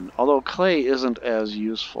another one. Although clay isn't as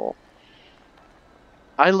useful.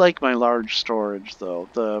 I like my large storage,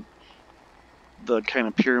 though. the kind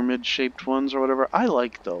of pyramid-shaped ones or whatever. I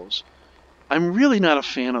like those. I'm really not a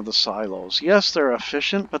fan of the silos. Yes, they're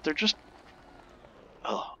efficient, but they're just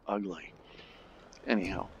ugly.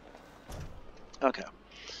 Anyhow. Okay.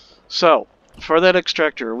 So, for that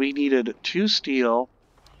extractor, we needed 2 steel,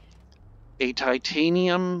 a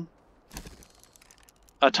titanium,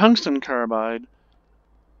 a tungsten carbide,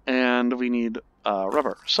 and we need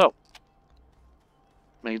rubber. So,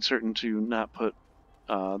 made certain to not put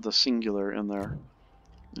the singular in there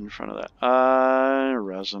in front of that.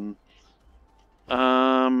 Resin.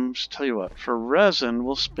 Just tell you what, for resin,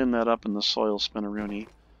 we'll spin that up in the soil spinneroonie.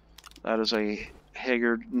 That is a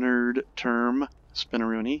Haggard nerd term,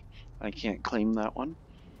 spinneroonie. I can't claim that one.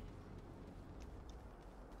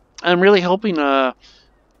 I'm really hoping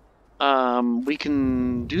we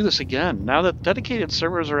can do this again. Now that dedicated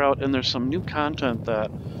servers are out and there's some new content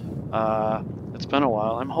that it's been a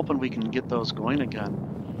while, I'm hoping we can get those going again.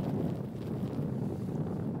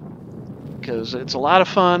 Because it's a lot of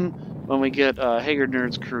fun when we get Haggard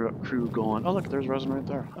Nerd's crew going. Oh, look, there's resin right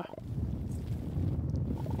there. Huh.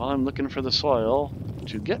 While I'm looking for the soil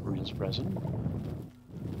to get resin.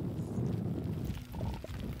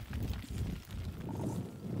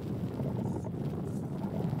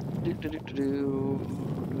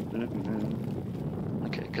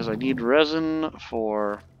 Okay, because I need resin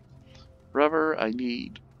for rubber.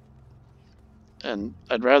 And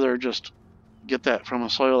I'd rather just get that from a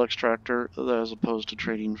soil extractor as opposed to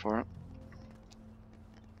trading for it.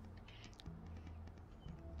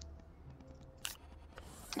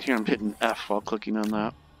 Here I'm hitting F while clicking on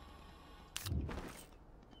that.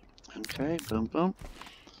 Okay, boom, boom.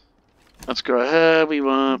 Let's go ahead. We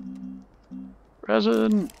want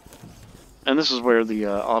resin. And this is where the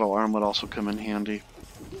auto arm would also come in handy.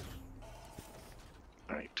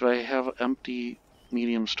 Alright, do I have empty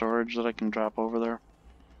medium storage that I can drop over there?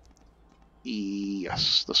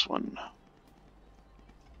 Yes, this one.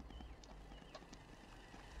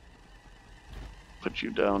 Put you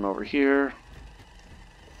down over here.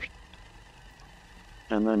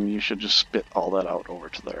 And then you should just spit all that out over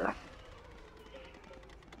to there.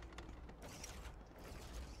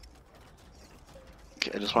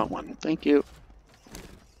 Okay, I just want one. Thank you.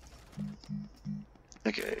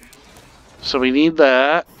 Okay. So we need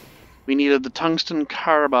that. We needed the tungsten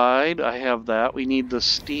carbide. I have that. We need the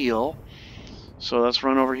steel. So let's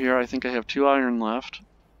run over here. I think I have 2 iron left.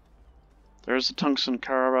 There's the tungsten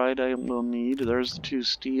carbide I will need. There's the 2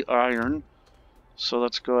 steel iron. So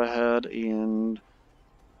let's go ahead and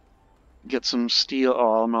get some steel.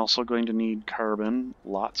 Oh, I'm also going to need carbon.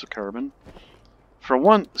 Lots of carbon. For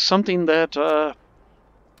one, something that,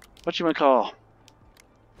 what you might call,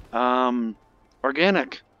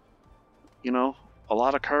 organic. You know, a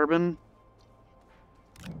lot of carbon.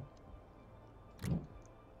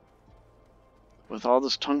 With all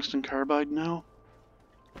this tungsten carbide now.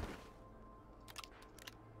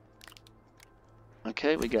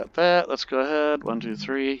 Okay, we got that. Let's go ahead. 1, 2,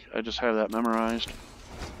 3. I just have that memorized.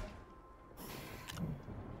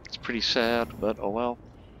 It's pretty sad, but oh well.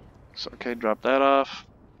 So, okay, drop that off.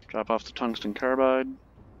 Drop off the tungsten carbide.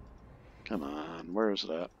 Come on, where is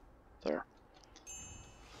that? There.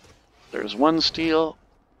 There's 1 steel.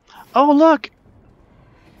 Oh, look!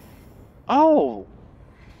 Oh!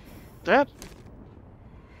 That...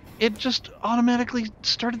 It just automatically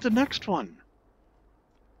started the next one.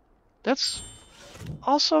 That's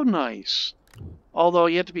also nice. Although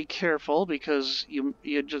you have to be careful because you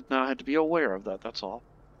just now have to be aware of that, that's all.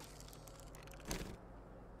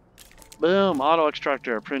 Boom, auto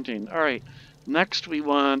extractor printing. Alright, next we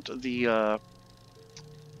want the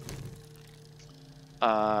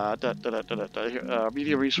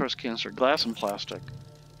media resource canister, glass and plastic.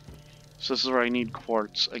 So this is where I need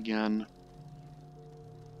quartz again.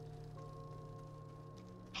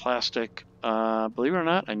 Plastic, believe it or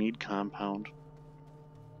not, I need compound.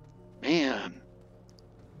 Man.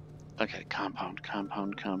 Okay, compound.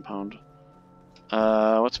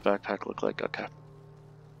 What's backpack look like? Okay.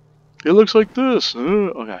 It looks like this.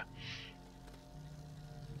 Okay.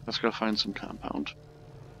 Let's go find some compound.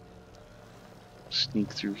 Sneak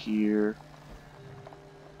through here.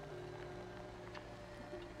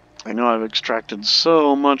 I know I've extracted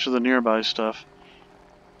so much of the nearby stuff.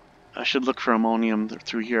 I should look for ammonium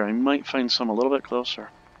through here. I might find some a little bit closer.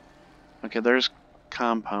 Okay, there's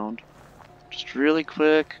compound. Just really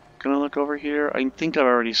quick, gonna look over here. I think I've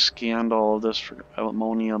already scanned all of this for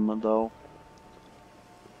ammonium, though.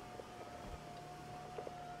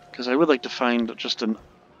 Because I would like to find just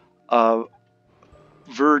a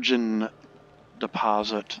virgin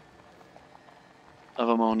deposit of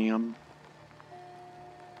ammonium.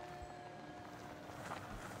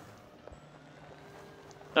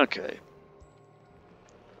 Okay.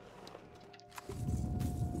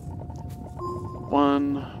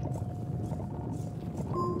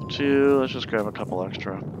 1, 2, let's just grab a couple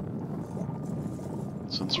extra.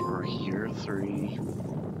 Since we're here, 3.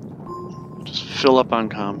 Just fill up on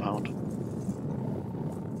compound.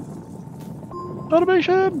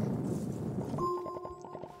 Automation!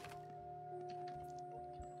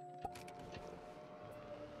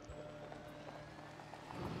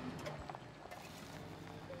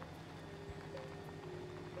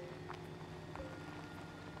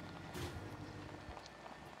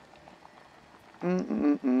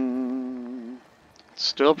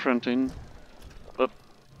 Still printing. Oop.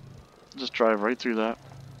 Just drive right through that.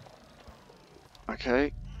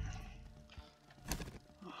 Okay.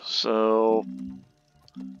 So,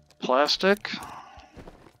 plastic.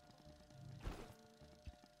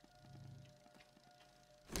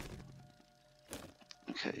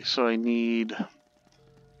 Okay, so I need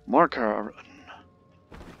more carbon.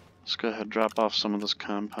 Let's go ahead and drop off some of this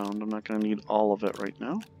compound. I'm not going to need all of it right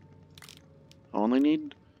now. I only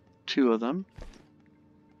need 2 of them.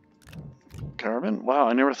 Carbon? Wow,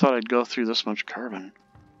 I never thought I'd go through this much carbon.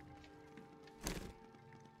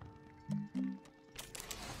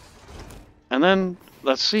 And then,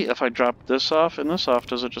 let's see, if I drop this off and this off,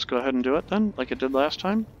 does it just go ahead and do it then, like it did last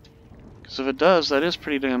time? Because if it does, that is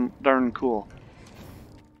pretty darn cool.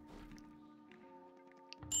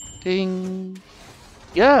 Ding!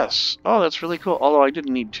 Yes! Oh, that's really cool. Although I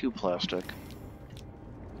didn't need 2 plastic.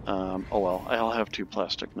 Oh well, I'll have 2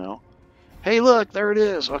 plastic now. Hey, look, there it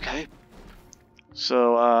is. Okay.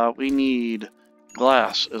 So, we need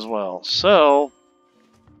glass as well. So,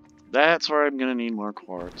 that's where I'm going to need more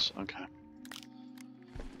quartz. Okay.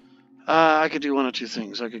 I could do one of 2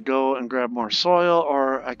 things. I could go and grab more soil,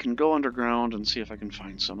 or I can go underground and see if I can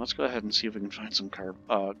find some. Let's go ahead and see if we can find some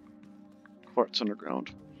quartz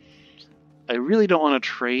underground. I really don't want to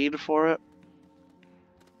trade for it.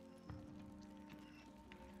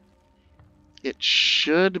 It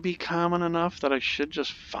should be common enough that I should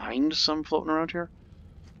just find some floating around here.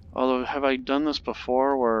 Although, have I done this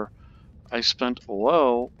before where I spent...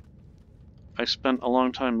 Whoa! I spent a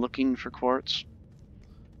long time looking for quartz.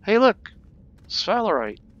 Hey, look!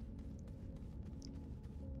 Sphalerite!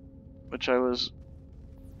 Which I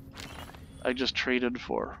just traded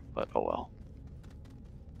for, but oh well.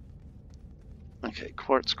 Okay,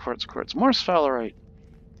 quartz, quartz, quartz. More sphalerite!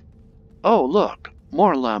 Oh, look!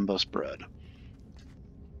 More lambus bread.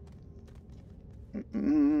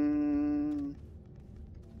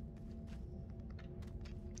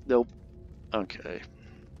 Nope. Okay.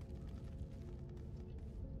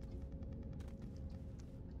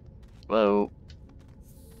 Whoa.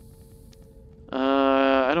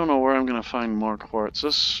 I don't know where I'm gonna find more quartz.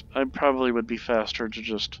 This, I probably would be faster to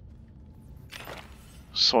just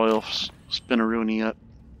soil spinneroony it.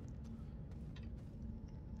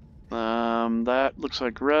 That looks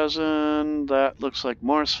like resin. That looks like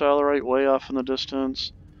more sphalerite way off in the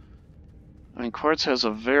distance. I mean, quartz has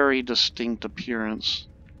a very distinct appearance.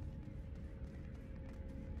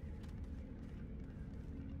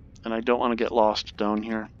 And I don't want to get lost down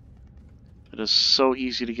here. It is so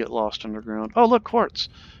easy to get lost underground. Oh, look, quartz!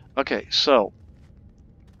 Okay, so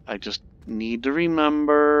I just need to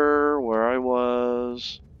remember where I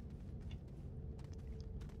was.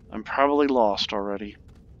 I'm probably lost already.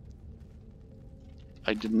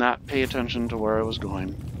 I did not pay attention to where I was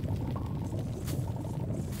going.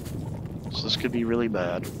 So this could be really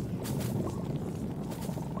bad.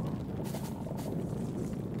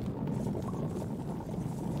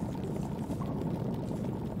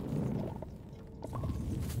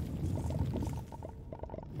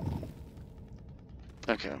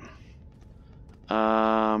 Okay.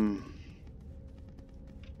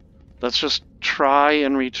 Let's just try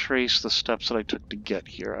and retrace the steps that I took to get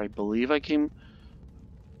here. I believe I came...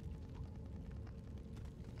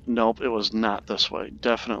 Nope, it was not this way.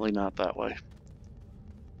 Definitely not that way.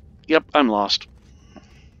 Yep, I'm lost.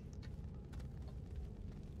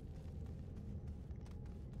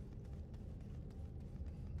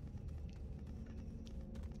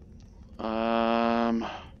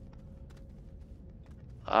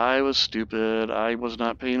 I was stupid. I was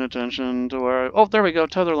not paying attention to where I... Oh, there we go.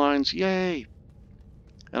 Tether lines. Yay!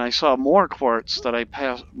 And I saw more quartz that I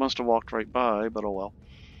must have walked right by, but oh well.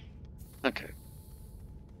 Okay.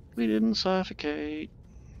 We didn't suffocate.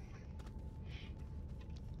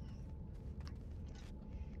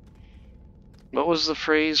 What was the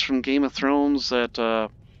phrase from Game of Thrones that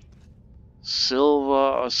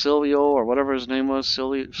Silvio, or whatever his name was,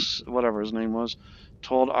 whatever his name was,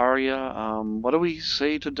 told Arya? What do we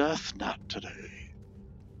say to death? Not today.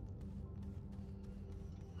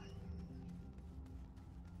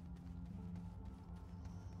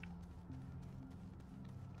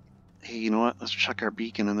 Hey, you know what? Let's check our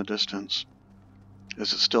beacon in the distance.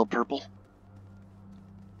 Is it still purple?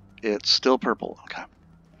 It's still purple. Okay.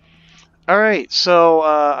 Alright, so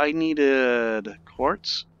I needed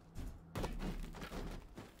quartz.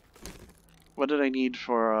 What did I need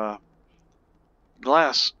for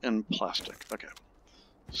glass and plastic? Okay.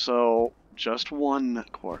 So just one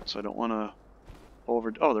quartz. I don't want to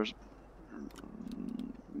over... Oh, there's...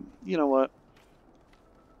 You know what?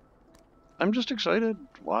 I'm just excited.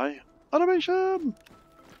 Why? Automation!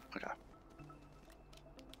 Okay.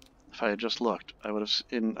 If I had just looked, I would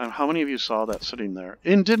have... how many of you saw that sitting there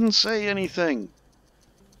and didn't say anything?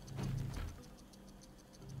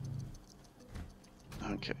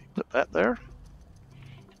 Okay, put that there.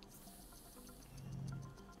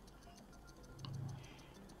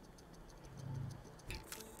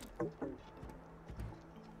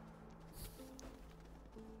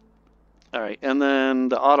 Alright, and then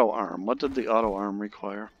the auto arm. What did the auto arm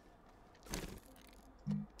require?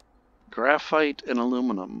 Graphite and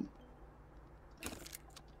aluminum.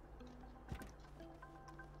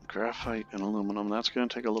 Graphite and aluminum. That's going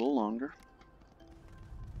to take a little longer,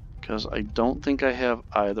 because I don't think I have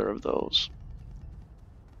either of those.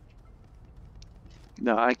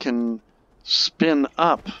 Now I can spin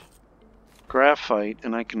up graphite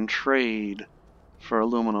and I can trade for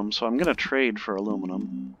aluminum, so I'm going to trade for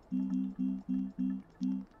aluminum.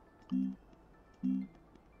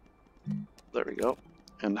 There we go.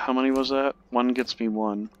 And how many was that? One gets me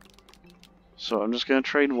one. So I'm just going to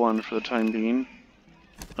trade one for the time being.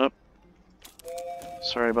 Oh.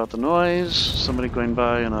 Sorry about the noise. Somebody going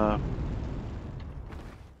by in a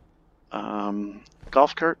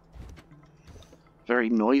golf cart.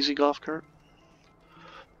 Very noisy golf cart.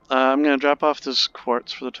 I'm going to drop off this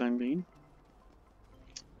quartz for the time being.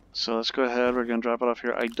 So let's go ahead. We're going to drop it off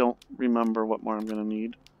here. I don't remember what more I'm going to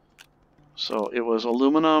need. So it was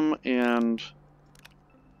aluminum and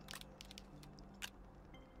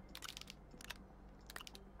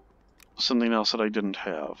something else that I didn't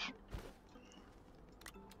have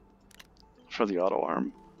for the auto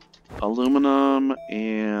arm. Aluminum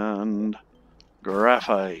and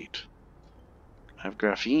graphite. I have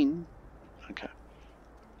graphene. Okay.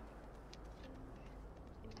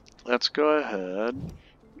 Let's go ahead.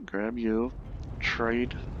 Grab you.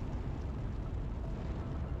 Trade.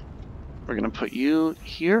 We're going to put you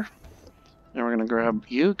here. And we're going to grab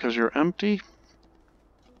you because you're empty.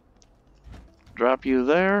 Drop you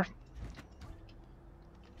there.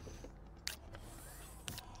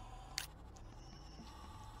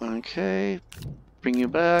 Okay. Bring you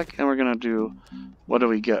back. And we're going to do... What do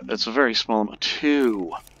we get? It's a very small amount.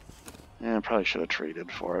 2. Yeah, I probably should have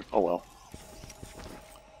traded for it. Oh well.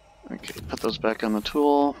 Okay, put those back on the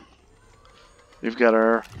tool. We've got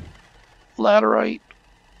our laterite.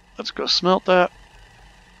 Let's go smelt that.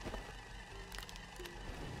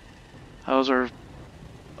 How's our...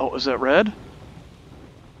 Oh, is that red?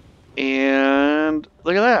 And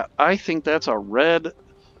look at that. I think that's a red.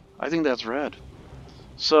 I think that's red.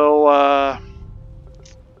 So, I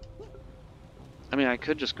mean, I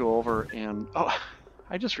could just go over and... Oh,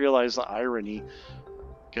 I just realized the irony.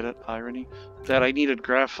 Get it? Irony? That I needed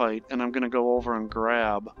graphite, and I'm going to go over and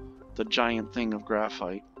grab the giant thing of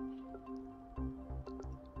graphite.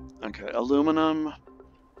 Okay, aluminum,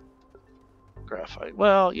 graphite.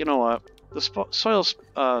 Well, you know what? The soil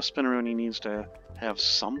spinneroonie needs to have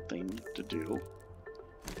something to do.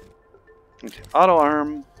 Okay, auto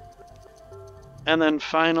arm. And then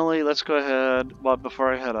finally, let's go ahead, well,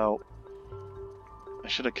 before I head out, I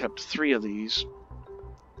should have kept 3 of these.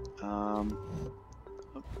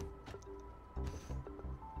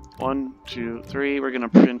 1, 2, 3. We're going to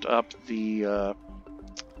print up the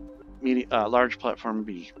large platform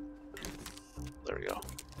B. There we go.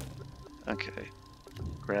 Okay.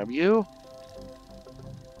 Grab you.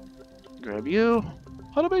 Grab you.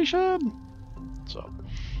 Automation! So.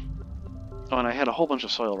 Oh, and I had a whole bunch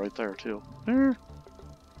of soil right there, too. There.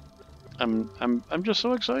 I'm just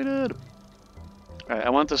so excited. Alright, I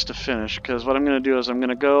want this to finish, because what I'm going to do is I'm going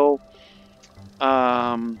to go...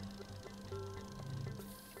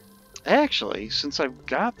 Actually, since I've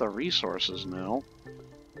got the resources now,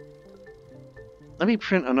 let me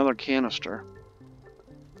print another canister.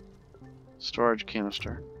 Storage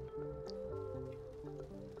canister.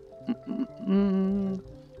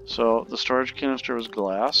 So the storage canister was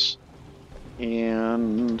glass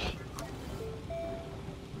and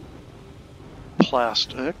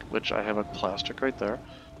plastic, which I have a plastic right there.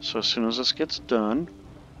 So as soon as this gets done,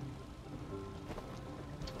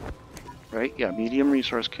 right? Yeah, medium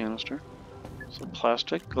resource canister. So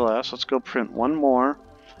plastic, glass. Let's go print one more.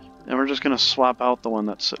 And we're just going to swap out the one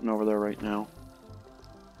that's sitting over there right now.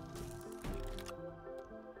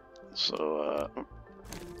 So,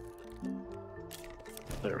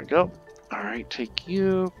 there we go. Alright, take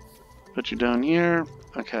you, put you down here.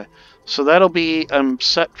 Okay, so that'll be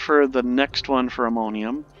set for the next one for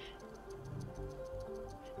ammonium.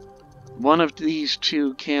 One of these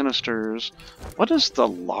two canisters. What does the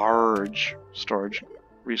large storage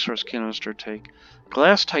resource canister take?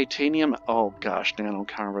 Glass, titanium. Oh gosh,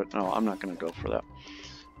 nanocarbon. No, I'm not going to go for that.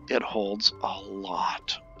 It holds a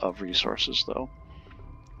lot of resources though.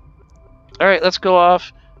 Alright, let's go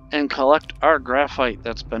off and collect our graphite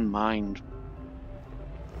that's been mined.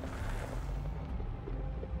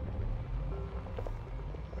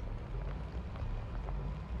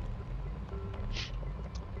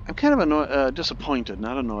 I'm kind of annoyed, disappointed,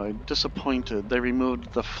 not annoyed, disappointed they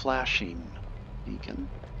removed the flashing beacon.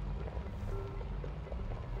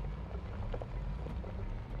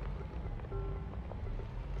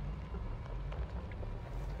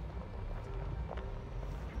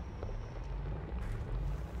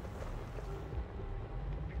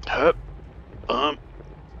 Hup,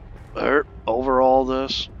 herp, over all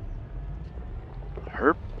this.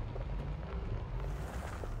 Herp.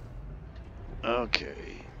 Okay.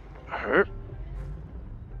 Herp.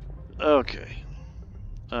 Okay.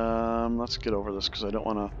 Let's get over this because I don't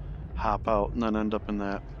want to hop out and then end up in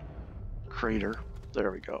that crater.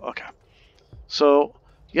 There we go. Okay. So,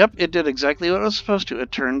 yep, it did exactly what it was supposed to.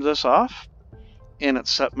 It turned this off, and it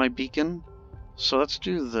set my beacon. So let's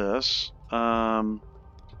do this.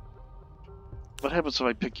 What happens if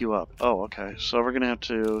I pick you up? Oh, okay. So we're gonna have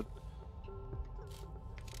to.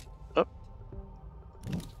 Oh,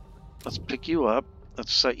 let's pick you up.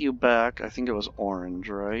 Let's set you back. I think it was orange,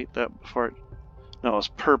 right? That before it. No, it was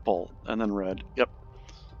purple and then red. Yep.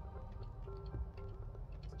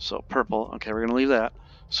 So purple. Okay, we're gonna leave that.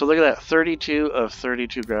 So look at that. 32 of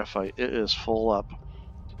 32 graphite. It is full up.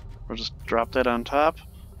 We'll just drop that on top,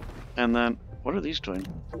 and then what are these doing?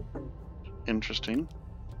 Interesting.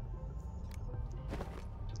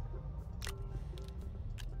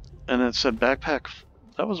 And it said backpack.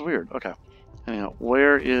 That was weird. Okay. Anyhow,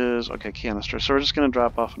 where is... Okay, canister. So we're just going to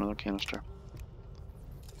drop off another canister.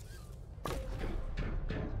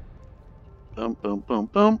 Boom, boom, boom,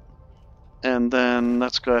 boom. And then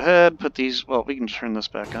let's go ahead, put these... Well, we can turn this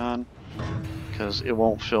back on, because it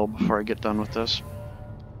won't fill before I get done with this.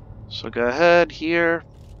 So go ahead here.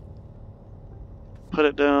 Put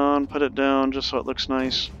it down, just so it looks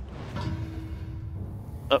nice.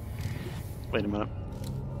 Oh, wait a minute.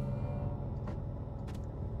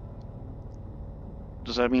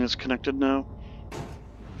 Does that mean it's connected now?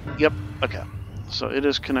 Yep, okay. So it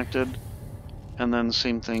is connected. And then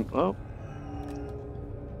same thing. Oh.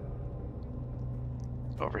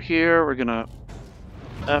 Over here, we're gonna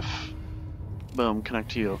F. Boom,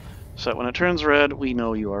 connect to you. So that when it turns red, we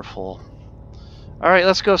know you are full. Alright,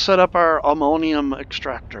 let's go set up our ammonium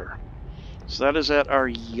extractor. So that is at our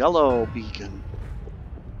yellow beacon,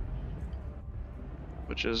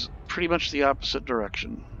 which is pretty much the opposite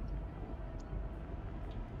direction.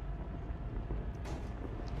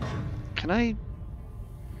 Can I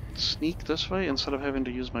sneak this way instead of having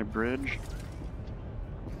to use my bridge?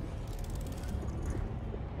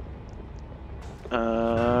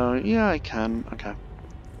 Yeah, I can. Okay.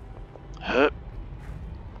 Hup.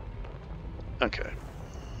 Okay.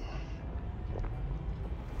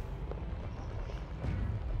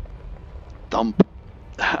 THUMP.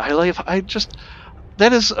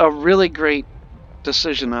 That is a really great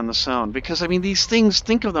decision on the sound, because I mean these things,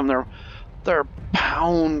 think of them, they're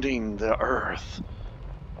pounding the earth,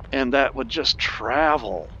 and that would just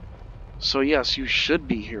travel. So yes, you should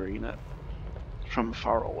be hearing it from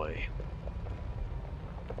far away.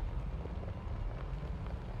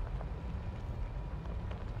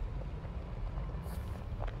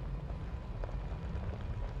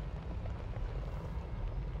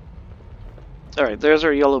 Alright, there's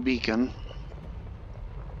our yellow beacon.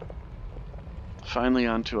 Finally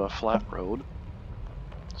onto a flat road.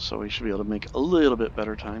 So we should be able to make a little bit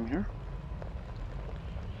better time here.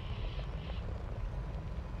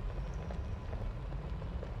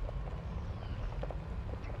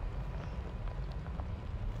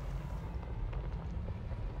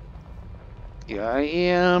 Yeah, I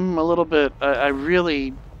am a little bit... I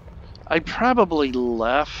probably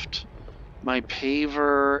left my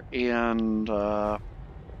paver and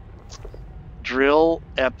drill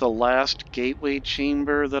at the last gateway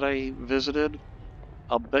chamber that I visited.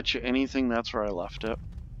 I'll bet you anything that's where I left it,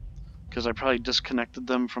 because I probably disconnected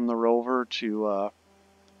them from the rover to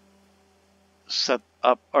set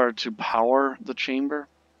up or to power the chamber.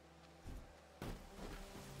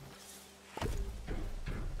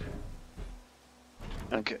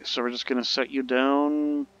 Okay, so we're just gonna set you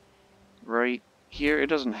down right here. It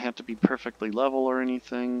doesn't have to be perfectly level or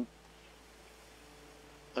anything.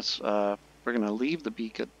 Let's, we're gonna leave the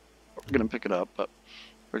beacon. We're gonna pick it up, but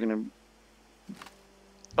we're gonna...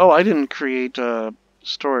 Oh, I didn't create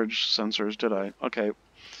storage sensors, did I? Okay.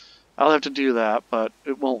 I'll have to do that, but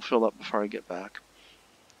it won't fill up before I get back.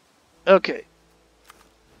 Okay.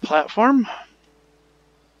 Platform.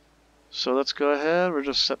 So let's go ahead. We'll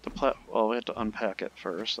just set the platform. Oh, we have to unpack it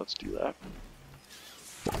first. Let's do that.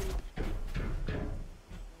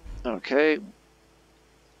 Okay.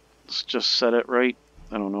 Let's just set it right,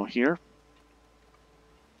 I don't know, here.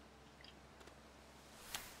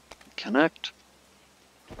 Connect.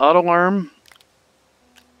 Auto arm.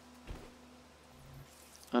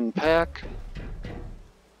 Unpack.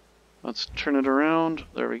 Let's turn it around.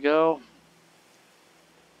 There we go.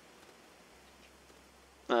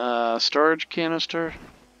 Storage canister.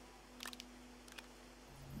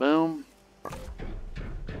 Boom.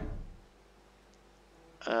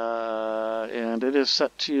 And it is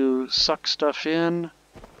set to suck stuff in.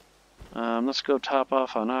 Let's go top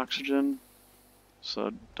off on oxygen,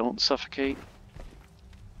 so don't suffocate.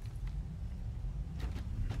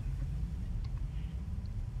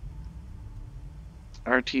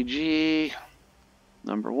 RTG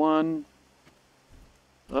number 1.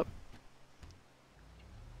 Up.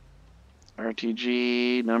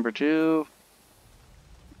 RTG number 2.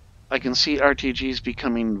 I can see RTGs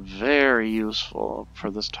becoming very useful for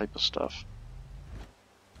this type of stuff.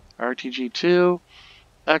 RTG 2,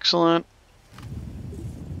 excellent.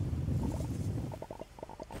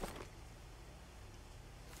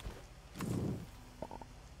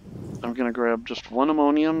 I'm gonna grab just 1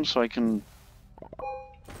 ammonium so I can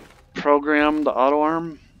program the auto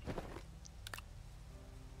arm.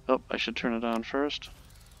 Oh, I should turn it on first.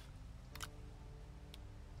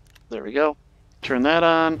 There we go. Turn that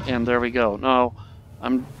on, and there we go. Now,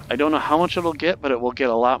 I don't know how much it'll get, but it will get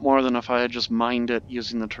a lot more than if I had just mined it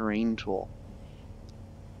using the terrain tool.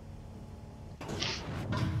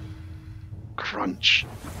 Crunch.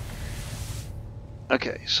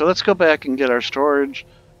 Okay, so let's go back and get our storage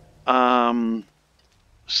sensors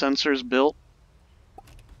built.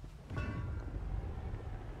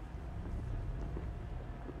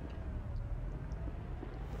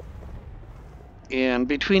 And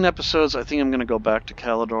between episodes, I think I'm going to go back to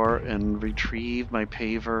Calidor and retrieve my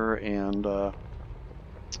paver and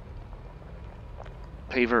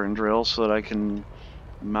drill so that I can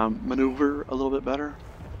maneuver a little bit better.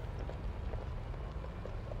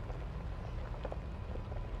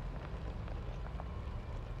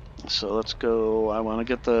 So let's go. I want to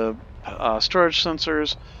get the storage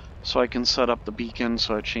sensors so I can set up the beacon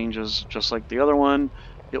so it changes just like the other one.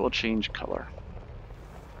 It will change color.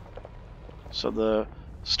 So the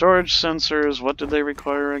storage sensors, what did they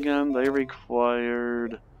require again? They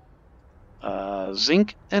required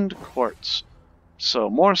zinc and quartz. So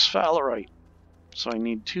more sphalerite. So I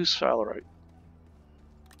need 2 sphalerite.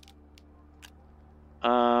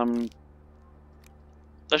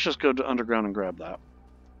 Let's just go to underground and grab that.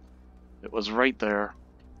 It was right there.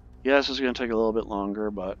 Yes, it's going to take a little bit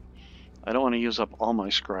longer, but I don't want to use up all my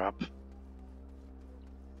scrap.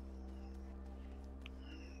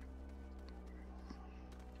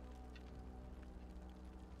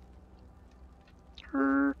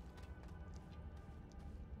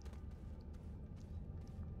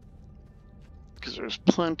 Because there's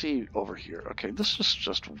plenty over here. Okay, this is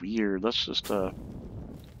just weird. Let's just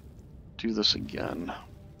do this again.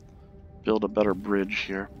 Build a better bridge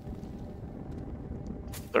here.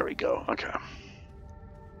 There we go. Okay.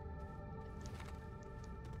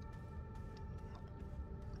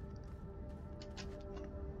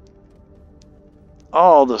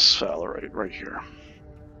 All this sphalerite right here.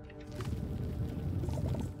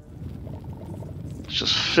 Let's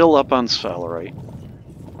just fill up on sphalerite.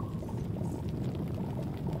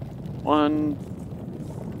 1,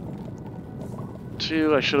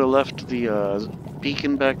 2. I should have left the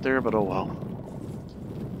beacon back there, but oh well.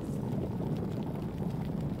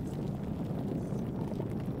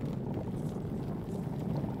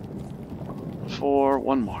 4.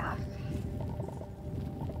 1 more.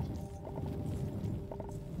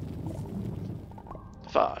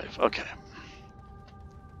 Five. Okay.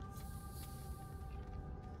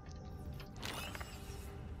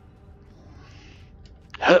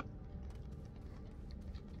 Hup.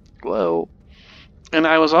 Whoa. And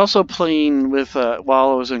I was also playing with,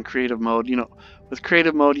 while I was in creative mode, you know, with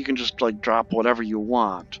creative mode you can just like drop whatever you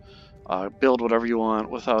want, build whatever you want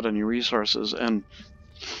without any resources. And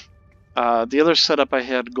the other setup I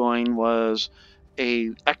had going was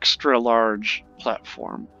a extra large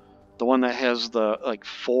platform, the one that has the like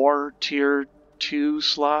 4 tier 2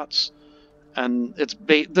 slots. and it's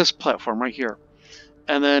this platform right here.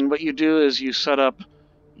 And then what you do is you set up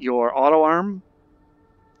your auto arm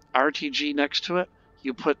RTG next to it.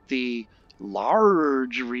 You put the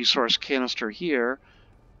large resource canister here,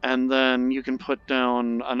 and then you can put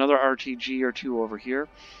down another RTG or two over here.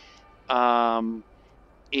 And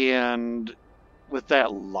with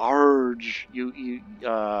that large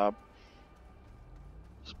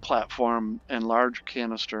platform and large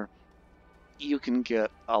canister, you can get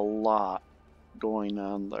a lot going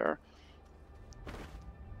on there.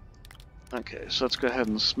 Okay, so let's go ahead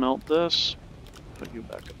and smelt this. Put you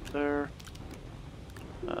back up there.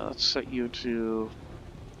 Let's set you to...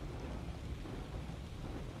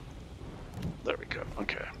 There we go.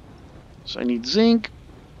 Okay. So I need zinc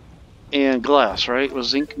and glass, right? It was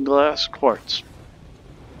zinc and glass, quartz.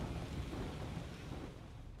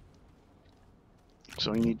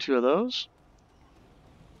 So we need 2 of those.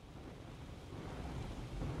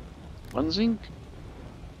 1 zinc.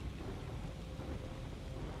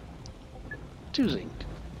 2 zinc.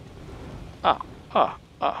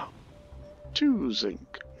 2 zinc.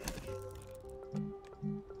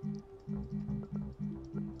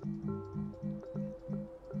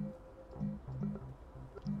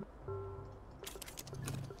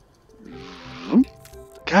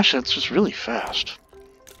 Gosh, that's just really fast.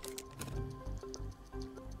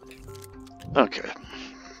 Okay.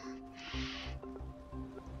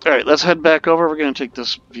 Alright, let's head back over. We're going to take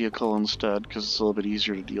this vehicle instead, because it's a little bit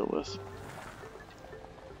easier to deal with.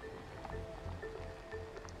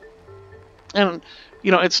 And,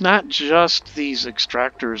 you know, it's not just these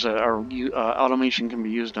extractors that our automation can be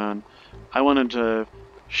used on. I wanted to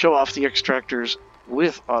show off the extractors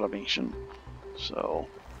with automation. So...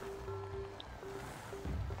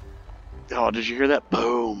 Oh, did you hear that?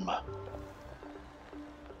 Boom!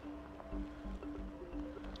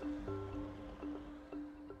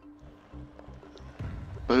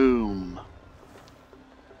 Boom.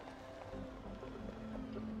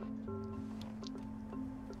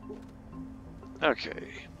 Okay.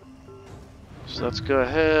 So let's go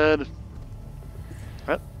ahead.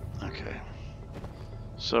 Okay.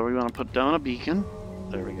 So we want to put down a beacon.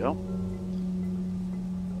 There we go.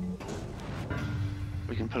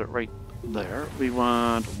 We can put it right there. We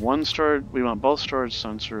want both storage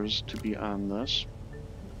sensors to be on this.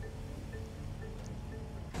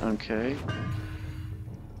 Okay.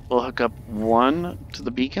 We'll hook up one to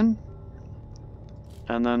the beacon,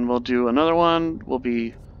 and then we'll do another one. Will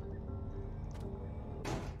be...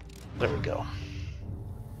 There we go.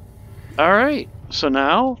 Alright, so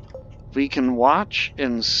now we can watch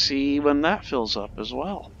and see when that fills up as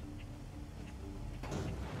well.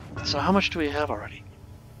 So how much do we have already?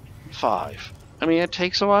 5. I mean, it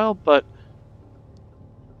takes a while, but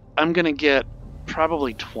I'm going to get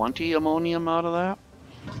probably 20 ammonium out of that.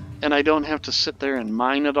 And I don't have to sit there and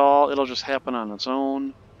mine it all. It'll just happen on its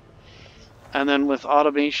own. And then with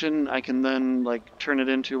automation, I can then like turn it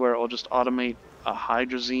into where it will just automate a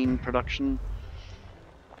hydrazine production.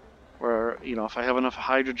 Where, you know, if I have enough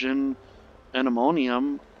hydrogen and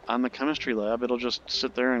ammonium on the chemistry lab, it'll just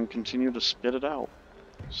sit there and continue to spit it out.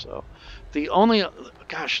 So, the only...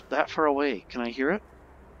 Gosh, that far away. Can I hear it?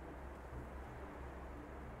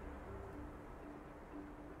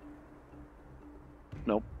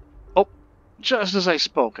 Nope. Oh, just as I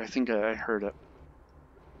spoke, I think I heard it.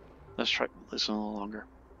 Let's try listen a little longer.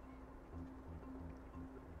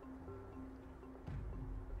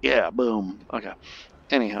 Yeah, boom. Okay.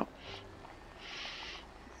 Anyhow.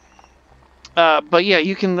 But yeah,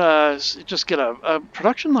 you can just get a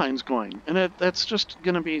production lines going, and that's just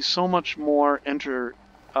going to be so much more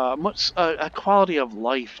a quality of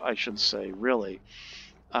life, I should say, really.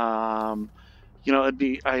 You know,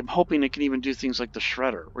 I'm hoping it can even do things like the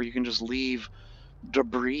shredder, where you can just leave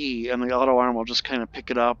debris and the auto arm will just kind of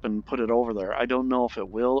pick it up and put it over there. I don't know if it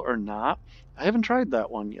will or not. I haven't tried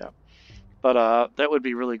that one yet, but that would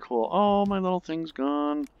be really cool. Oh, my little thing's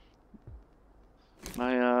gone.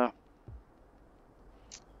 My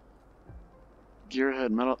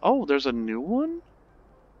gearhead metal. Oh, there's a new one?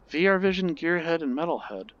 VR Vision gearhead and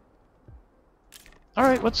metalhead.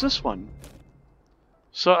 Alright, what's this one?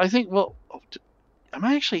 So I think, well, am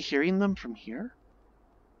I actually hearing them from here?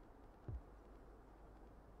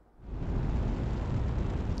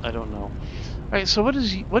 I don't know. Alright, so what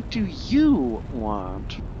do you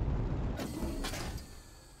want?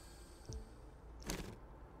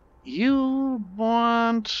 You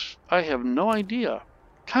want... I have no idea.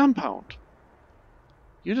 Compound.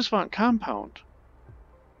 You just want compound.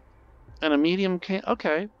 And a medium can...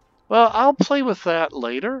 Okay. Well, I'll play with that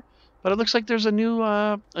later. But it looks like there's a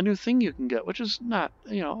new thing you can get, which is not,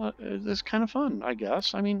 you know, it's kind of fun, I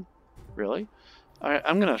guess. I mean, Really? Alright,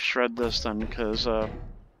 I'm gonna shred this then, because I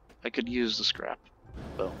could use the scrap.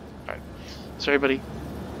 Boom. Alright. So everybody,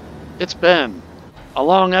 it's been a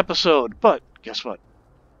long episode, but guess what?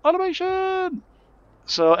 Automation!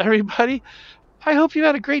 So everybody, I hope you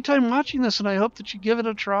had a great time watching this, and I hope that you give it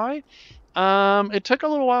a try. It took a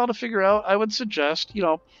little while to figure out. I would suggest,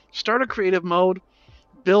 start a creative mode,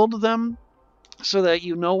 build them so that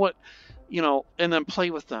you know what, and then play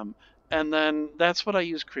with them. And then that's what I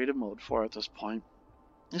use creative mode for at this point.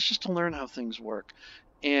 It's just to learn how things work.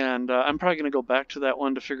 And I'm probably going to go back to that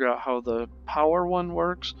one to figure out how the power one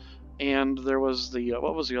works. And there was the,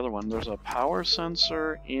 what was the other one? There's a power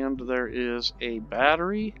sensor and there is a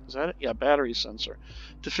battery. Is that it? Yeah, battery sensor.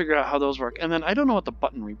 To figure out how those work. And then I don't know what the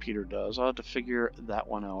button repeater does. I'll have to figure that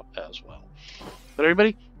one out as well. But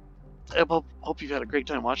everybody, I hope you've had a great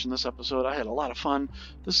time watching this episode. I had a lot of fun.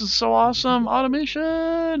 This is so awesome.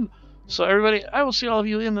 Automation! So everybody, I will see all of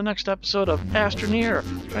you in the next episode of Astroneer.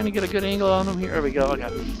 Trying to get a good angle on them here. There we go. Okay.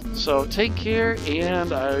 So take care, and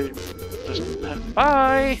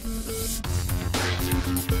bye!